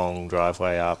had this long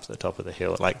driveway up the top of the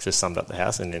hill. It like just summed up the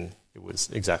house, and then it was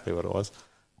exactly what it was.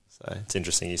 So it's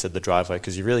interesting you said the driveway,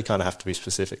 because you really kind of have to be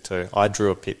specific too. I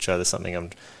drew a picture. There's something I'm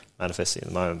manifesting at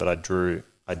the moment, but I drew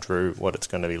what it's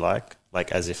going to be like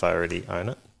as if I already own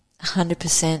it.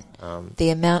 100%. The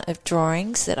amount of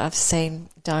drawings that I've seen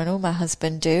Donal, my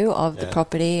husband, do of the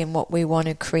property and what we want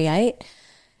to create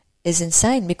is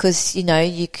insane, because, you know,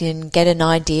 you can get an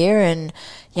idea and,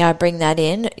 yeah, I bring that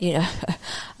in, you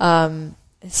know.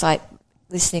 It's like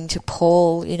listening to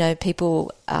Paul, you know,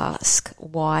 people ask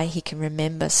why he can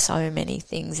remember so many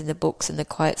things in the books and the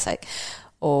quotes, like,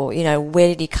 or, you know, where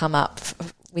did he come up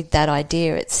with that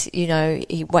idea? It's, you know,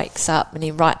 he wakes up and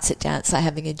he writes it down. It's like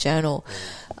having a journal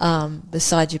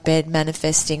beside your bed,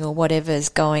 manifesting or whatever's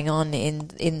going on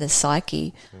in the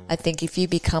psyche. I think if you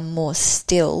become more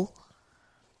still,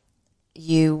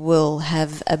 you will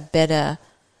have a better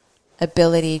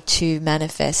ability to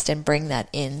manifest and bring that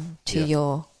in to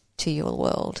your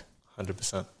world.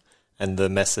 100%. And the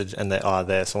message, and they are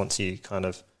there. So once you kind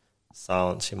of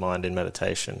silence your mind in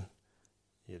meditation,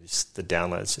 the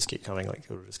downloads just keep coming. Like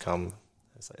it'll just come.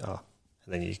 It's like, and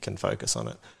then you can focus on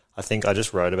it. I think I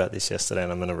just wrote about this yesterday,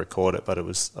 and I'm going to record it. But I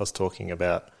was talking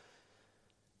about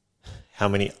how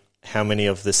many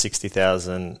of the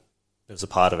 60,000. There's a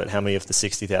part of it. How many of the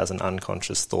 60,000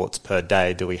 unconscious thoughts per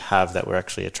day do we have that we're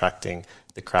actually attracting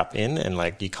the crap in? And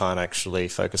like you can't actually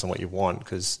focus on what you want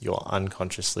because you're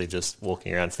unconsciously just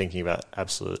walking around thinking about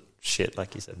absolute shit,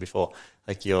 like you said before.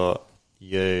 Like you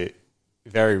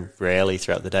very rarely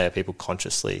throughout the day are people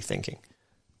consciously thinking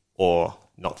or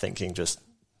not thinking, just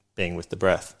being with the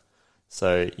breath.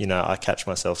 So, you know, I catch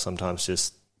myself sometimes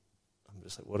I'm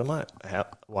just like,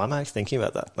 why am I thinking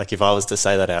about that? Like if I was to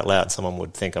say that out loud, someone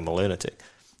would think I'm a lunatic.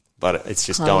 But it's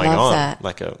just going on, that.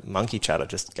 Like a monkey chatter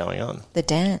just going on. The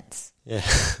dance. Yeah.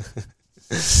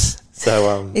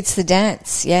 So it's the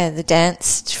dance. Yeah, the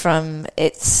dance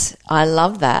I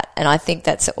love that. And I think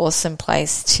that's an awesome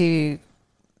place to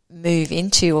move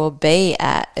into or be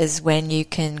at, is when you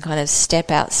can kind of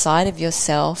step outside of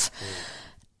yourself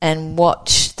and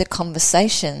watch the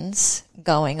conversations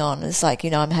going on. It's like, you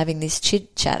know, I'm having this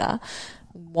chit chatter.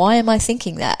 Why am I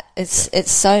thinking that?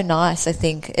 It's so nice. I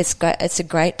think it's great. It's a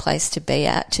great place to be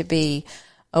at, to be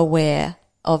aware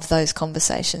of those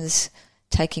conversations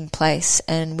taking place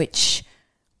and which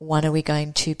one are we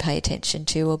going to pay attention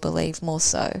to or believe more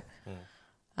so.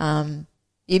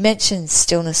 You mentioned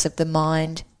stillness of the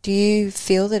mind. Do you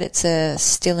feel that it's a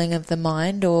stilling of the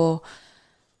mind or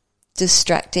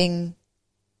distracting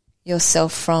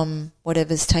yourself from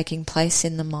whatever's taking place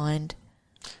in the mind?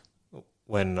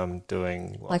 When I'm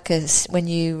doing what? When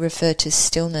you refer to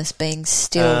stillness, being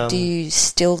still, do you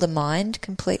still the mind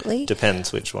completely?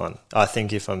 Depends which one. I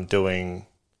think if I'm doing,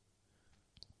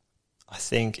 I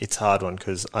think it's a hard one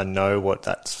because I know what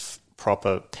that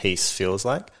proper peace feels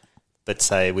like. But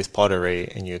say with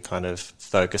pottery and you're kind of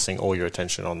focusing all your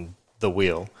attention on the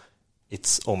wheel,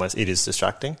 it is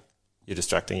distracting. You're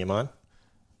distracting your mind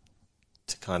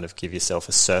to kind of give yourself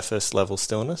a surface level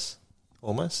stillness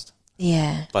almost.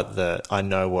 Yeah. But I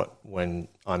know when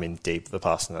I'm in deep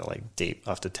Vipassana, like deep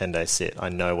after 10 days sit, I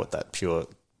know what that pure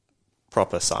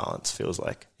proper silence feels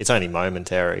like. It's only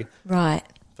momentary. Right.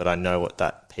 But I know what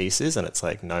that peace is, and it's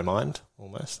like no mind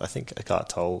almost. I think Eckhart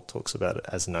Tolle talks about it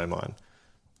as no mind.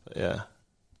 But yeah,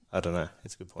 I don't know.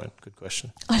 It's a good point. Good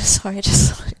question. I'm sorry, I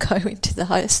just want to go into the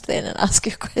host then and ask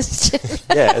you a question.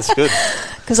 Yeah, it's good.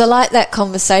 Because I like that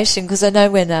conversation, because I know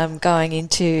when I'm going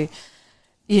into,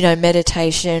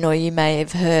 meditation, or you may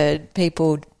have heard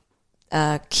people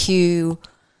cue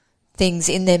things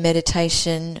in their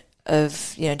meditation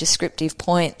of, descriptive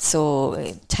points or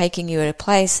taking you at a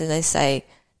place, and they say,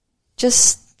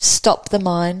 just stop the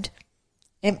mind,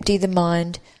 empty the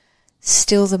mind,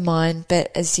 still the mind. But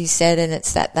as you said, and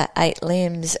it's that 8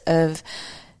 limbs of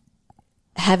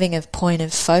having a point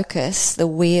of focus, the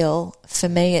wheel. For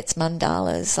me, it's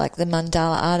mandalas, like the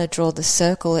mandala art, to draw the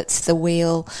circle. It's the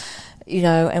wheel,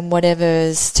 and whatever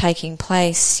is taking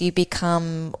place, you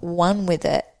become one with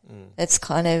it. It's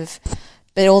kind of,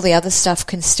 but all the other stuff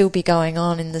can still be going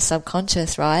on in the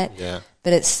subconscious, right? Yeah.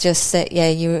 But it's just that,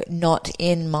 you're not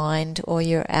in mind, or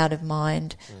you're out of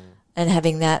mind. And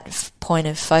having that point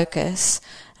of focus.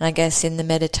 And I guess in the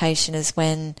meditation is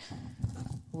when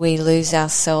we lose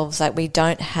ourselves, like we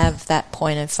don't have that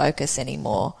point of focus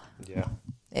anymore. Yeah.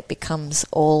 It becomes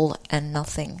all and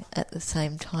nothing at the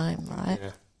same time, right?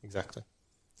 Yeah, exactly.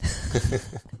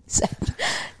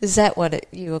 Is that what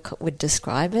you would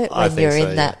describe it, I when think you're so,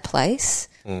 in that place?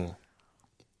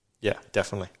 Yeah,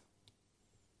 definitely.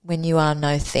 When you are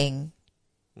no thing,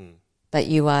 but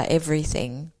you are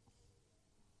everything.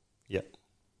 Yep.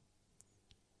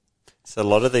 So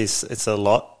it's a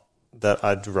lot that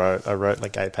I wrote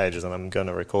like 8 pages, and I'm going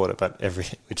to record it, but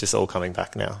which is all coming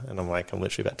back now. And I'm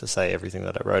literally about to say everything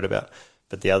that I wrote about.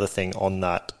 But the other thing on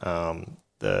that,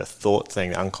 the thought thing,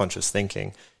 the unconscious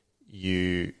thinking,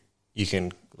 you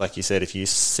can, like you said, if you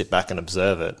sit back and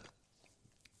observe it,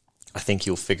 I think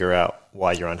you'll figure out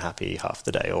why you're unhappy half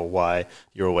the day, or why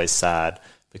you're always sad,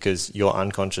 because you're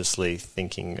unconsciously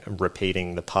thinking,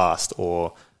 repeating the past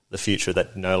or the future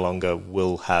that no longer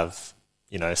will have,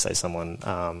 say someone,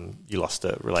 you lost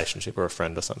a relationship or a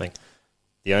friend or something.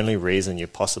 The only reason you're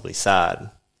possibly sad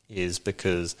is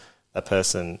because that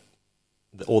person,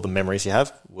 all the memories you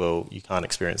have, you can't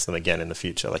experience them again in the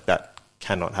future. Like that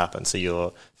cannot happen. So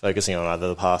you're focusing on either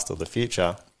the past or the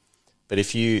future. But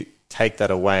if you take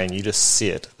that away and you just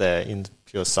sit there in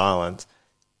pure silence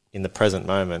in the present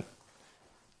moment,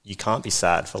 you can't be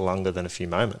sad for longer than a few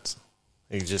moments.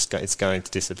 It's going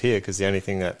to disappear, because the only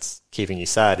thing that's keeping you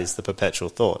sad is the perpetual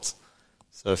thoughts.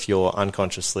 So if you're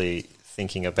unconsciously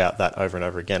thinking about that over and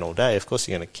over again all day, of course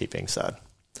you're going to keep being sad.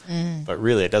 But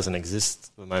really it doesn't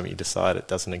exist the moment you decide it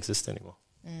doesn't exist anymore.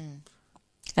 And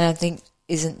I think,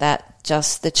 isn't that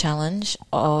just the challenge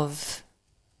of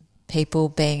people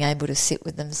being able to sit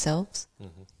with themselves?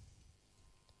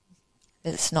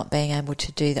 It's not being able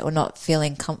to do that, or not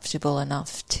feeling comfortable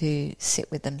enough to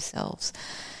sit with themselves,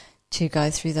 to go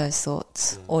through those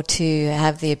thoughts, or to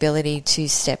have the ability to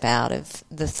step out of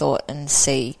the thought and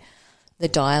see the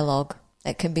dialogue.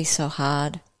 That can be so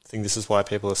hard. I think this is why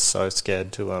people are so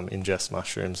scared to ingest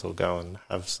mushrooms or go and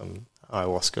have some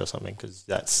ayahuasca or something, because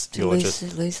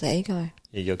lose the ego.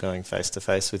 You're going face to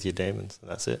face with your demons,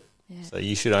 and that's it. Yeah. So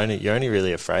you're only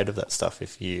really afraid of that stuff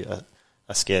if you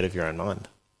are scared of your own mind,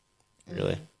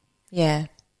 really. Yeah,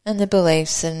 and the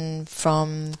beliefs and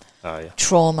from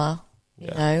trauma,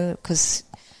 because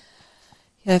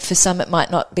for some it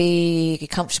might not be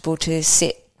comfortable to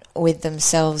sit with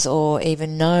themselves, or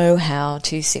even know how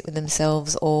to sit with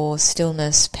themselves, or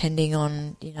stillness, depending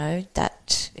on,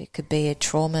 that it could be a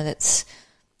trauma that's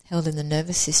held in the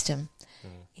nervous system.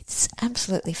 It's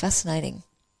absolutely fascinating.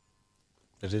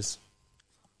 It is.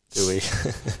 Do we?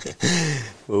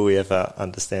 Will we ever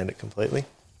understand it completely?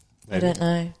 Maybe.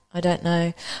 I don't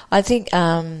know. I think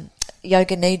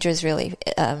Yoga Nidra is really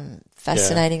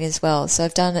fascinating as well. So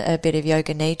I've done a bit of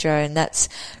Yoga Nidra, and that's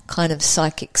kind of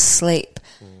psychic sleep.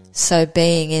 So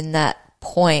being in that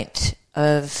point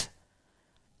of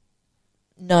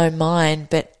no mind,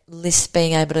 but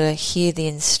being able to hear the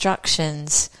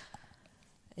instructions,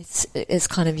 it's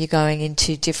kind of, you're going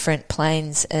into different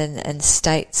planes and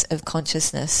states of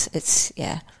consciousness.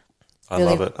 I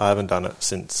love it. I haven't done it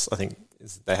since, I think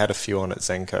they had a few on at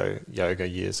Zenko Yoga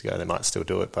years ago. They might still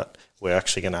do it, but we're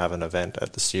actually going to have an event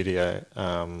at the studio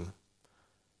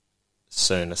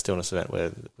soon, a stillness event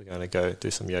where we're going to go do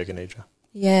some yoga nidra.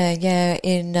 Yeah.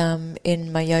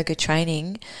 In my yoga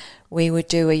training, we would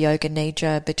do a yoga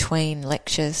nidra between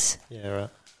lectures. Yeah, right.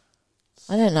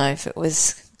 I don't know if it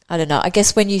was. I don't know. I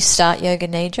guess when you start yoga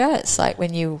nidra, it's like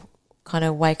when you kind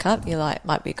of wake up, you like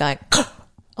might be going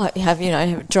like you have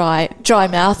dry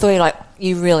mouth, or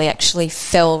you really actually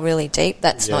fell really deep.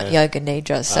 That's not yoga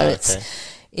nidra. So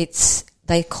it's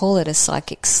they call it a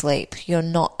psychic sleep. You're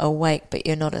not awake, but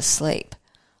you're not asleep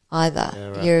either. Yeah,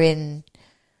 right. You're in.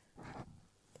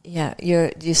 Yeah,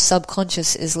 your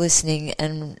subconscious is listening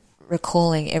and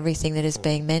recalling everything that is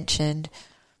being mentioned,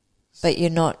 but you're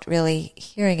not really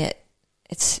hearing it.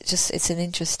 It's an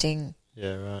interesting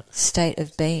state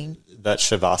of being. That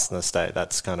Shavasana state,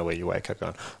 that's kind of where you wake up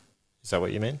going, is that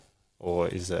what you mean? Or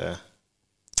is there,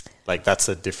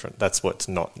 that's what's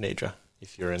not Nidra,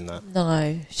 if you're in that?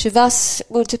 No.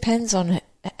 Well, it depends on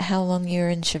how long you're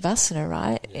in Shavasana,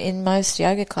 right? Yeah. In most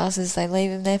yoga classes, they leave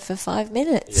them there for 5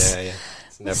 minutes. Yeah.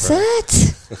 What's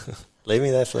that? Leave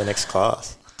me there for the next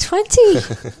class. 20,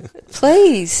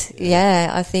 please.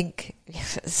 Yeah, I think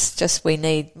it's just we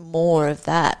need more of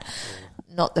that,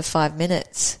 not the 5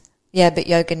 minutes. Yeah, but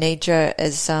yoga nidra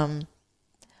is, I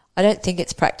don't think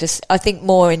it's practiced. I think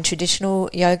more in traditional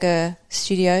yoga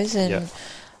studios and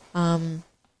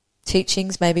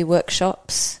teachings, maybe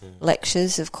workshops,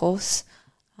 lectures, of course.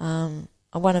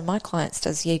 One of my clients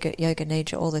does yoga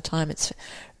nidra all the time. It's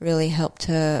really helped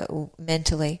her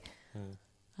mentally.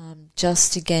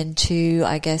 Just again to,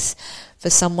 I guess,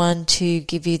 for someone to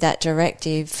give you that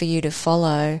directive for you to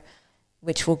follow,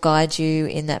 which will guide you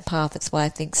in that path. That's why I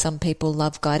think some people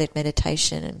love guided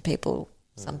meditation, and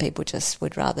some people just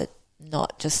would rather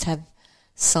not, just have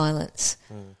silence.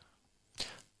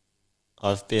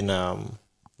 I've been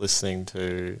listening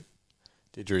to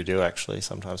didgeridoo actually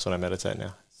sometimes when I meditate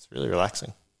now. It's really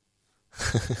relaxing.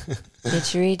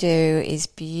 Didgeridoo is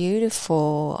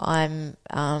beautiful. I'm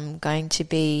going to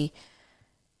be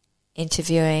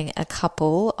interviewing a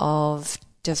couple of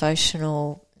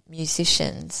devotional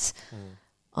musicians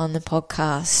on the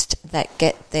podcast that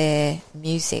get their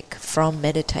music from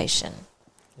meditation.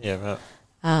 Yeah,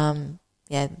 right.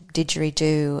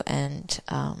 Didgeridoo and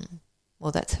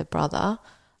that's her brother.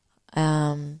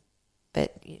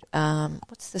 But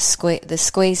what's the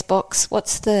squeeze box?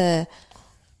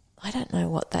 I don't know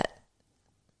what that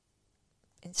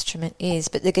instrument is,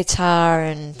 but the guitar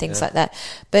and things like that.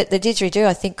 But the didgeridoo,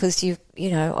 I think, because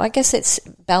I guess it's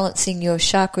balancing your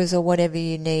chakras or whatever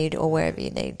you need, or wherever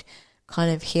you need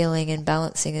kind of healing and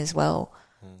balancing as well.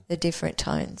 The different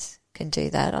tones can do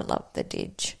that. I love the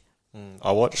didge.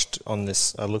 I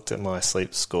looked at my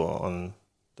sleep score on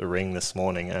the Ring this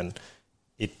morning, and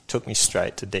it took me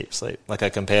straight to deep sleep. Like, I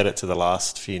compared it to the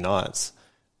last few nights,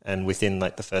 and within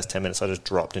the first 10 minutes, I just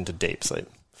dropped into deep sleep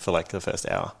for the first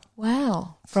hour.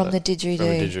 Wow. From the didgeridoo. From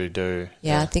the didgeridoo.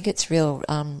 Yeah, I think it's real,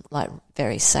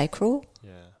 very sacral.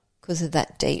 Yeah. Because of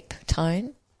that deep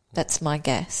tone. That's my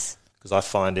guess. Because I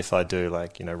find if I do,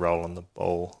 roll on the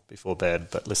ball before bed,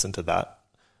 but listen to that,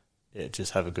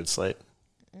 just have a good sleep.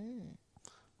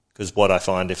 Because what I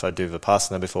find if I do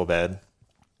Vipassana before bed,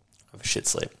 I have a shit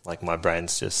sleep. My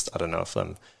brain's just, I don't know if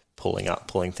I'm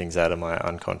pulling things out of my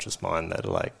unconscious mind that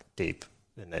are deep,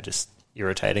 and they're just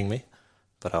irritating me.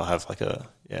 But I'll have I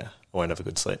won't have a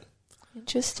good sleep.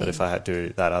 Interesting. But if I do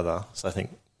that other, so I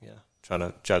think, trying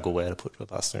to juggle where to put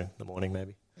Vipassana in the morning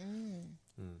maybe.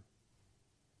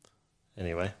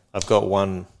 Anyway, I've got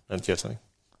one. Do you have something?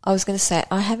 I was going to say,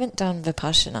 I haven't done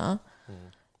Vipassana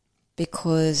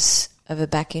because of a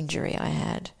back injury I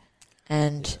had.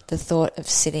 And the thought of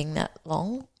sitting that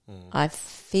long, I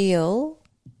feel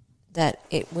that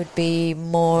it would be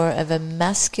more of a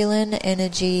masculine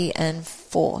energy and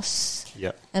force.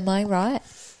 Yep. Am I right?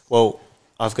 Well,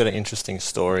 I've got an interesting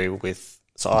story with...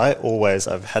 So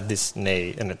I've had this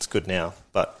knee, and it's good now,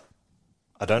 but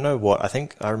I don't know what... I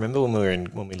think I remember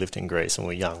when we lived in Greece and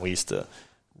we were young, we used to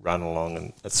run along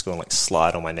and at school and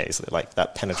slide on my knees,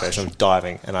 that penetration of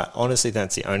diving. And I honestly,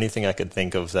 that's the only thing I could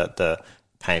think of that the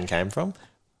pain came from.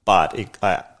 But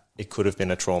it could have been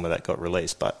a trauma that got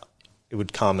released, but it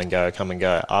would come and go.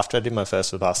 After I did my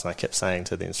first Vipassana, I kept saying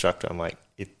to the instructor, I'm like,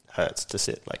 it hurts to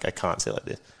sit. I can't sit like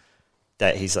this.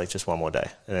 He's like, just one more day.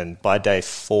 And then by day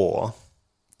 4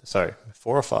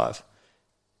 or 5,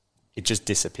 it just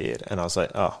disappeared. And I was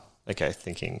like, oh, okay,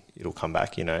 thinking it'll come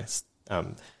back,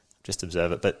 just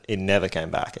observe it. But it never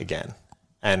came back again.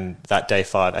 And that day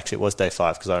 5, actually it was day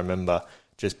 5, because I remember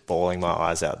just bawling my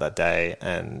eyes out that day.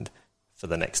 And for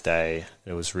the next day,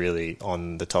 it was really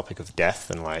on the topic of death.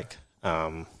 And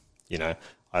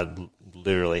I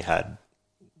literally had,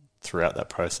 throughout that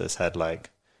process, had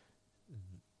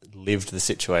lived the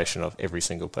situation of every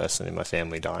single person in my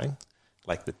family dying,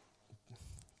 like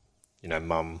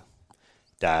mum,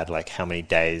 dad, like how many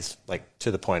days, like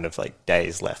to the point of like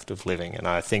days left of living. And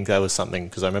I think that was something,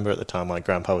 because I remember at the time my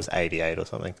grandpa was 88 or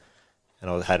something, and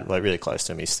I had like really close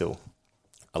to him. He's still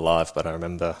alive, but I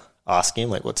remember asking him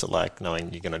like, what's it like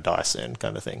knowing you're going to die soon,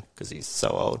 kind of thing, because he's so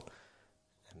old.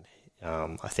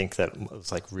 And I think that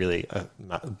was like really a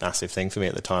massive thing for me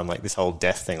at the time, like this whole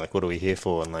death thing, like what are we here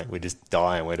for, and like we just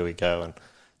die and where do we go? And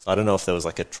so I don't know if there was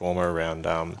like a trauma around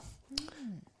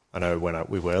I know when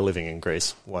we were living in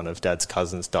Greece, one of Dad's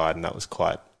cousins died, and that was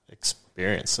quite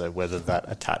experience. So whether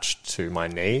that attached to my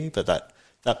knee, but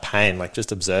that pain, like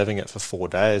just observing it for 4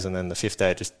 days, and then the 5th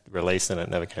day it just released and it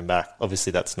never came back.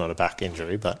 Obviously that's not a back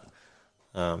injury, but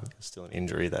it's still an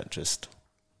injury that just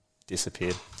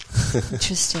disappeared.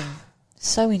 Interesting.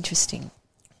 So interesting.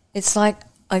 It's like,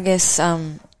 I guess,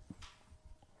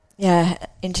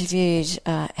 interviewed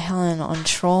Helen on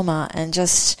trauma, and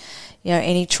just,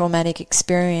 any traumatic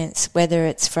experience, whether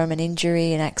it's from an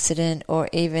injury, an accident, or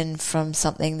even from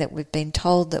something that we've been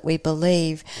told that we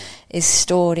believe, is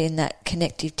stored in that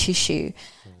connective tissue.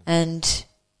 And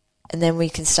then we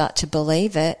can start to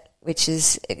believe it, which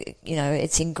is,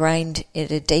 it's ingrained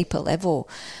at a deeper level.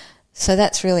 So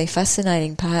that's really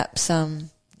fascinating. Perhaps,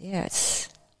 I'd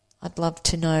love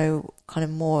to know kind of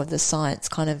more of the science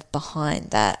kind of behind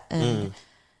that, and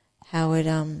how it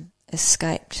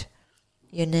escaped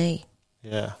your knee.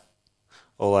 Yeah.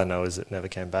 All I know is it never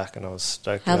came back, and I was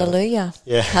stoked. Hallelujah.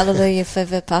 Yeah. Hallelujah for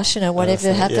Vipassana,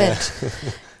 whatever happened. Yeah.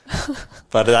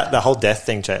 But the whole death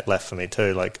thing left for me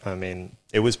too. Like, I mean,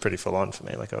 it was pretty full on for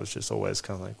me. Like, I was just always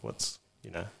kind of like, what's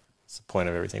the point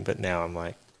of everything? But now I'm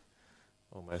like,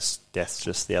 almost death's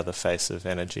just the other face of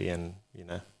energy, and,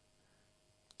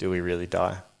 do we really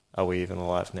die? Are we even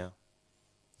alive now?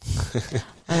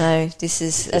 I know, this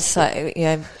is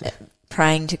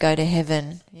praying to go to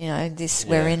heaven.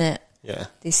 We're in it. Yeah.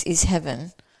 This is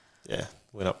heaven. Yeah.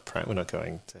 We're not praying. We're not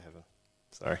going to heaven.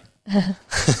 Sorry.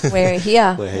 We're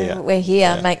here. We're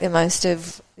here. Yeah. Make the most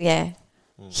of, here,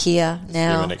 now.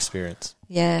 Human experience.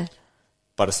 Yeah.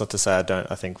 But it's not to say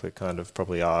I think we kind of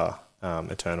probably are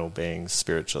eternal beings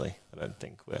spiritually. I don't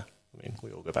think we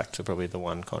all go back to probably the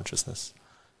one consciousness,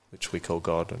 which we call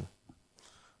God. And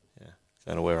I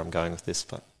don't know where I'm going with this,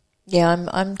 but yeah,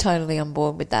 I'm totally on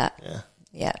board with that.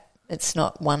 Yeah, it's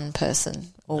not one person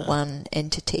or one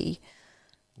entity.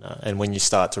 No, and when you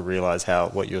start to realise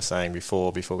what you were saying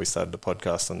before we started the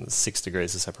podcast on the 6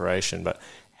 degrees of separation, but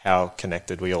how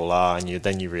connected we all are, and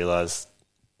then you realise,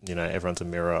 everyone's a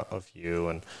mirror of you,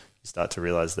 and you start to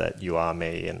realise that you are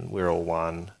me, and we're all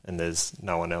one, and there's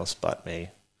no one else but me.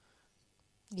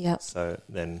 Yeah. So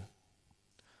then,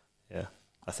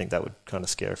 I think that would kind of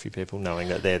scare a few people, knowing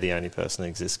that they're the only person that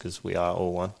exists, because we are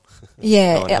all one.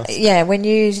 Yeah. When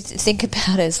you think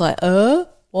about it, it's like,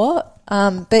 what?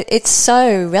 But it's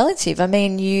so relative. I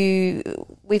mean,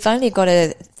 we've only got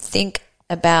to think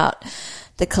about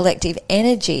the collective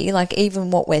energy, like even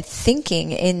what we're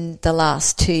thinking in the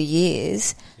last 2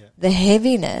 years, the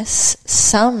heaviness,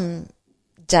 some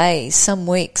days, some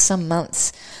weeks, some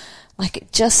months,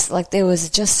 there was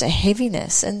just a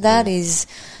heaviness, and that is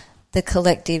the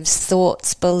collective's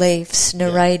thoughts, beliefs,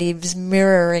 narratives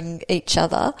mirroring each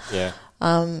other. Yeah.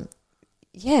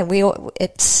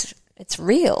 It's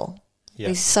real. Yeah.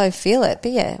 We so feel it,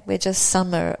 but we're just,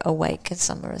 some are awake and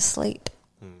some are asleep.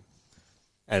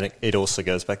 And it also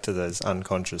goes back to those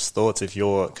unconscious thoughts. If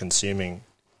you're consuming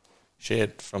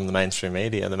shit from the mainstream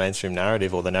media, the mainstream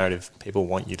narrative, or the narrative people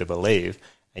want you to believe,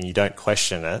 and you don't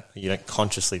question it, you don't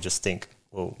consciously just think,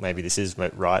 well, maybe this is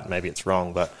right, maybe it's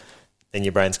wrong, but then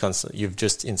your brain's constantly, you've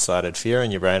just incited fear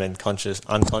in your brain, and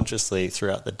unconsciously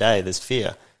throughout the day there's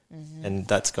fear. Mm-hmm. And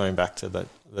that's going back to the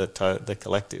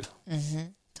collective. Mm-hmm.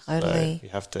 Totally. So you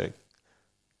have to,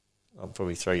 I'll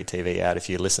probably throw your TV out if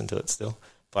you listen to it still,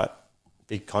 but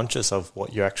be conscious of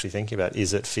what you're actually thinking about.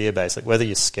 Is it fear-based? Like, whether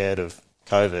you're scared of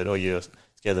COVID, or you're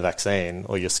scared of the vaccine,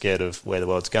 or you're scared of where the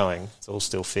world's going, it's all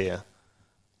still fear.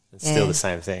 It's still the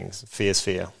same things. Fear's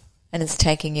fear. And it's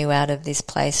taking you out of this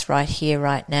place right here,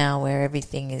 right now, where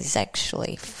everything is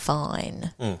actually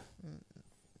fine.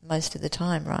 Most of the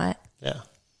time, right? Yeah.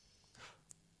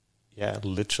 Yeah,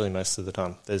 literally most of the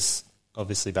time. There's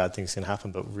obviously bad things can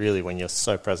happen, but really when you're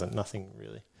so present, nothing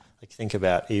really. Like, think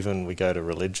about, even we go to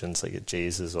religions like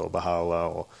Jesus or Baha'u'llah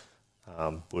or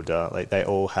Buddha, like they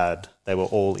were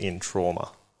all in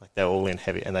trauma. Like, they were all in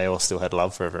heavy, and they all still had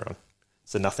love for everyone.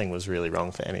 So nothing was really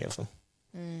wrong for any of them.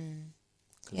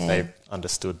 Because they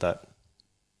understood that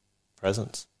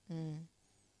presence.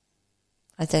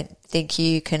 I don't think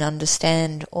you can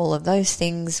understand all of those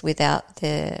things without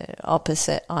the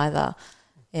opposite either.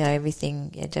 You know, everything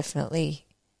definitely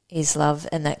is love,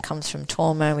 and that comes from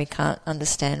trauma. We can't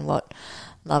understand what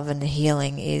love and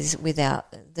healing is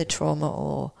without the trauma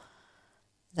or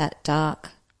that dark.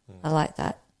 I like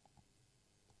that.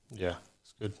 Yeah,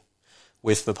 it's good.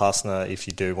 With Vipassana, if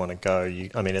you do want to go,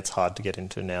 it's hard to get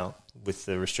into now with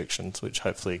the restrictions, which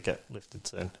hopefully get lifted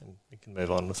soon and we can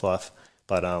move on with life.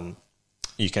 But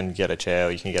you can get a chair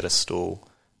or you can get a stool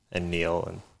and kneel,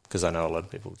 and because I know a lot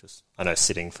of people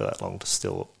sitting for that long to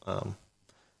still,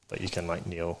 but you can like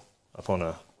kneel up on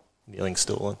a kneeling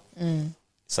stool.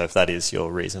 So if that is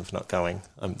your reason for not going,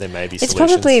 there may be solutions. It's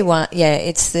probably one. Yeah,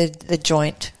 it's the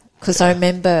joint, because I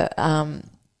remember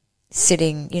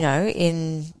sitting,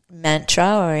 in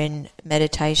mantra or in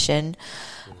meditation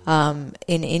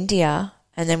in India,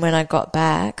 and then when I got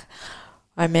back,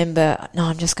 I remember,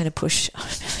 I'm just going to push. I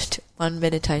remember one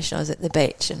meditation, I was at the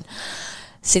beach and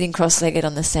sitting cross-legged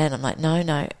on the sand. I'm like,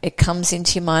 no. It comes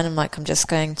into your mind. I'm like, I'm just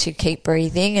going to keep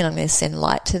breathing and I'm going to send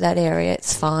light to that area.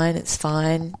 It's fine,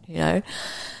 And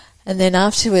then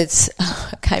afterwards,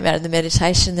 I came out of the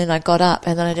meditation, then I got up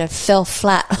and then I just fell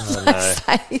flat on my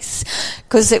face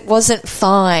because it wasn't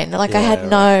fine. Like I had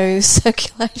no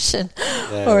circulation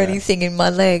or anything in my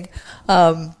leg.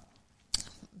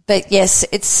 But yes,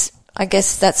 I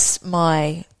guess that's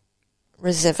my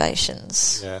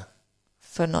reservations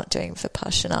for not doing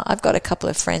Vipassana. I've got a couple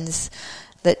of friends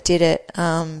that did it,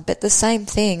 but the same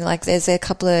thing, like there's a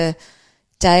couple of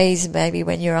days maybe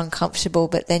when you're uncomfortable,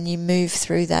 but then you move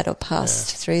through that or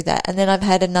pass through that. And then I've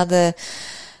had another,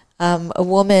 a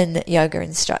woman yoga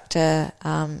instructor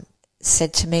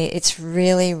said to me, it's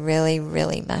really, really,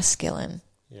 really masculine.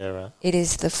 Yeah, right. It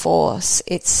is the force.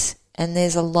 And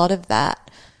there's a lot of that.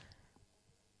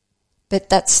 But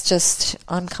that's just,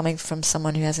 I'm coming from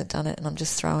someone who hasn't done it and I'm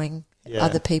just throwing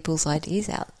other people's ideas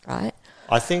out, right?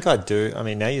 I think I do. I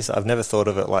mean, now I've never thought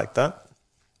of it like that,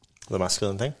 the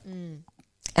masculine thing.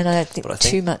 And I don't think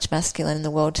too much masculine in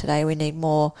the world today. We need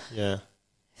more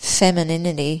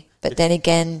femininity. But then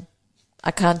again,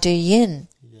 I can't do yin.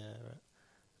 Yeah, right.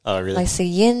 Oh, really? I see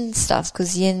yin stuff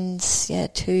because yin's,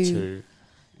 too.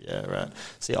 Yeah, right.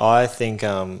 See, I think,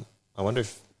 I wonder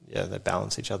if, they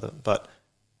balance each other. But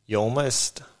you're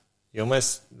almost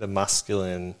the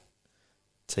masculine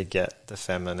to get the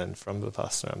feminine from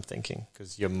Vipassana, I'm thinking,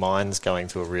 because your mind's going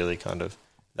to a really kind of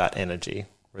that energy,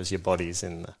 whereas your body's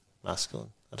in the masculine.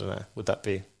 I don't know. Would that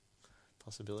be a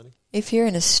possibility? If you're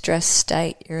in a stress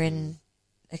state, you're in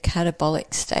a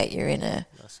catabolic state. You're in a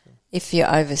masculine. If you're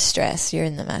overstressed, you're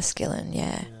in the masculine.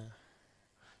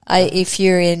 If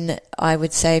you're in, I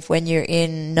would say, when you're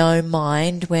in no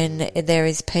mind, when there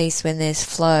is peace, when there's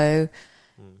flow,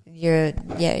 you're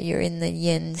in the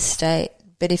yin state.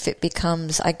 But if it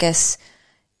becomes, I guess,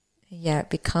 it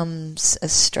becomes a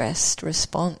stressed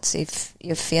response. If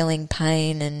you're feeling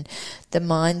pain and the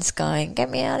mind's going, get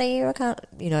me out of here, I can't,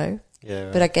 Yeah,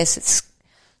 right. But I guess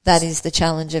that is the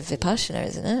challenge of Vipassana,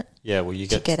 isn't it? Yeah, well, you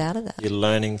get out of that. You're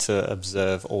learning to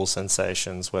observe all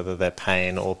sensations, whether they're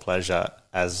pain or pleasure,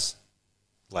 as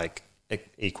like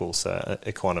equal, so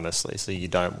equanimously. So you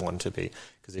don't want to be,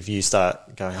 because if you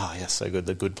start going, oh yes, so good,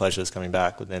 the good pleasure is coming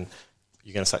back, but then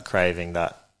you're going to start craving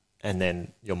that, and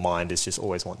then your mind is just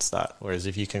always wants that. Whereas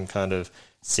if you can kind of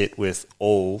sit with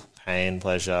all pain,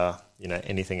 pleasure,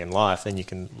 anything in life, then you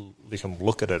can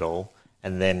look at it all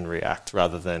and then react,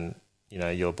 rather than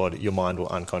your mind will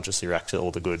unconsciously react to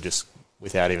all the good just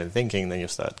without even thinking. Then you'll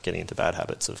start getting into bad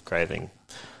habits of craving,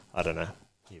 I don't know,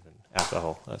 even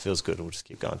alcohol. It feels good. We'll just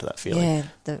keep going to that feeling. Yeah,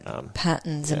 the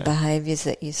patterns and behaviours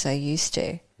that you're so used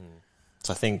to.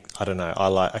 So I think, I don't know,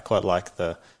 I quite like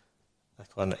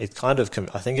it kind of,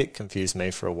 I think it confused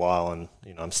me for a while, and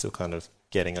I'm still kind of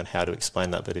getting on how to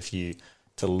explain that. But if you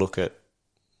to look at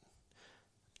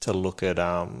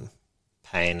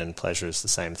pain and pleasure as the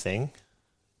same thing,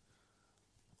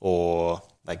 or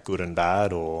like good and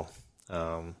bad, or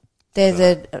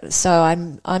so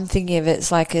I'm thinking of it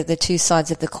as like the two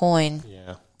sides of the coin.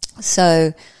 Yeah.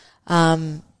 So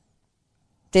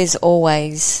there's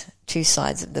always two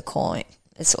sides of the coin.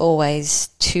 It's always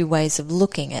two ways of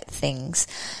looking at things.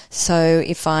 So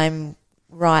if I'm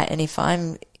right and if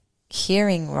I'm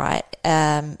hearing right,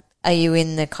 are you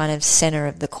in the kind of center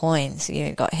of the coin? So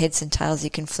you've got heads and tails.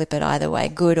 You can flip it either way,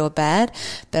 good or bad.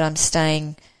 But I'm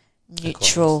staying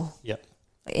neutral. Yep.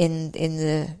 In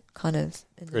the kind of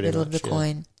in the middle of the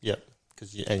coin. Yep.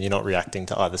 And you're not reacting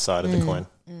to either side of the coin.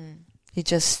 You're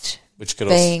just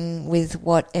being with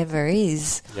whatever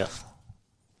is. Yep.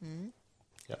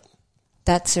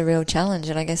 that's a real challenge,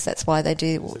 and I guess that's why they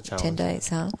do It's a 10 challenge. days,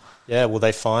 huh? Yeah, well,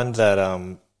 they find that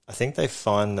I think they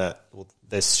find that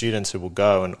there's students who will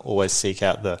go and always seek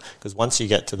out because once you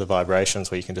get to the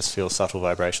vibrations where you can just feel subtle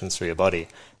vibrations through your body,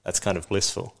 that's kind of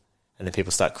blissful. And then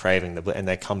people start craving and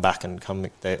they come back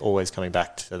they're always coming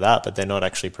back to that, but they're not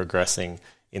actually progressing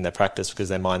in their practice because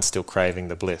their mind's still craving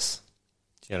the bliss.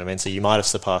 Do you know what I mean? So you might have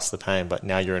surpassed the pain, but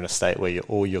now you're in a state where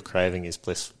all you're craving is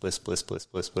bliss, bliss, bliss, bliss,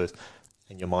 bliss, bliss,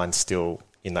 and your mind's still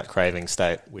in that craving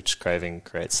state, which craving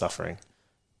creates suffering,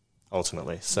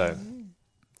 ultimately. So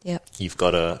Yep. you've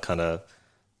got to kind of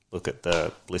look at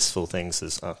the blissful things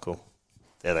as, oh, cool,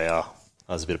 there they are. Oh,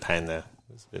 there's a bit of pain there.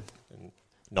 And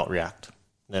not react.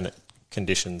 And then it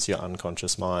conditions your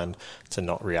unconscious mind to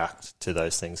not react to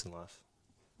those things in life.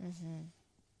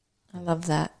 I love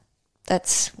that.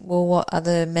 That's, what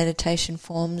other meditation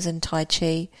forms and Tai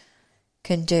Chi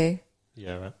can do.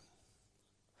 Yeah, right.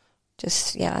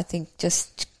 I think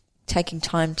just taking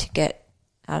time to get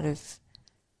out of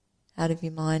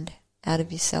your mind, out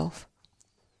of yourself.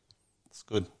 It's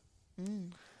good.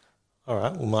 All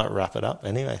right, we might wrap it up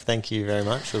anyway. Thank you very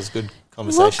much. It was a good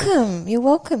conversation. You're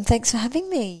welcome. Thanks for having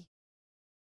me.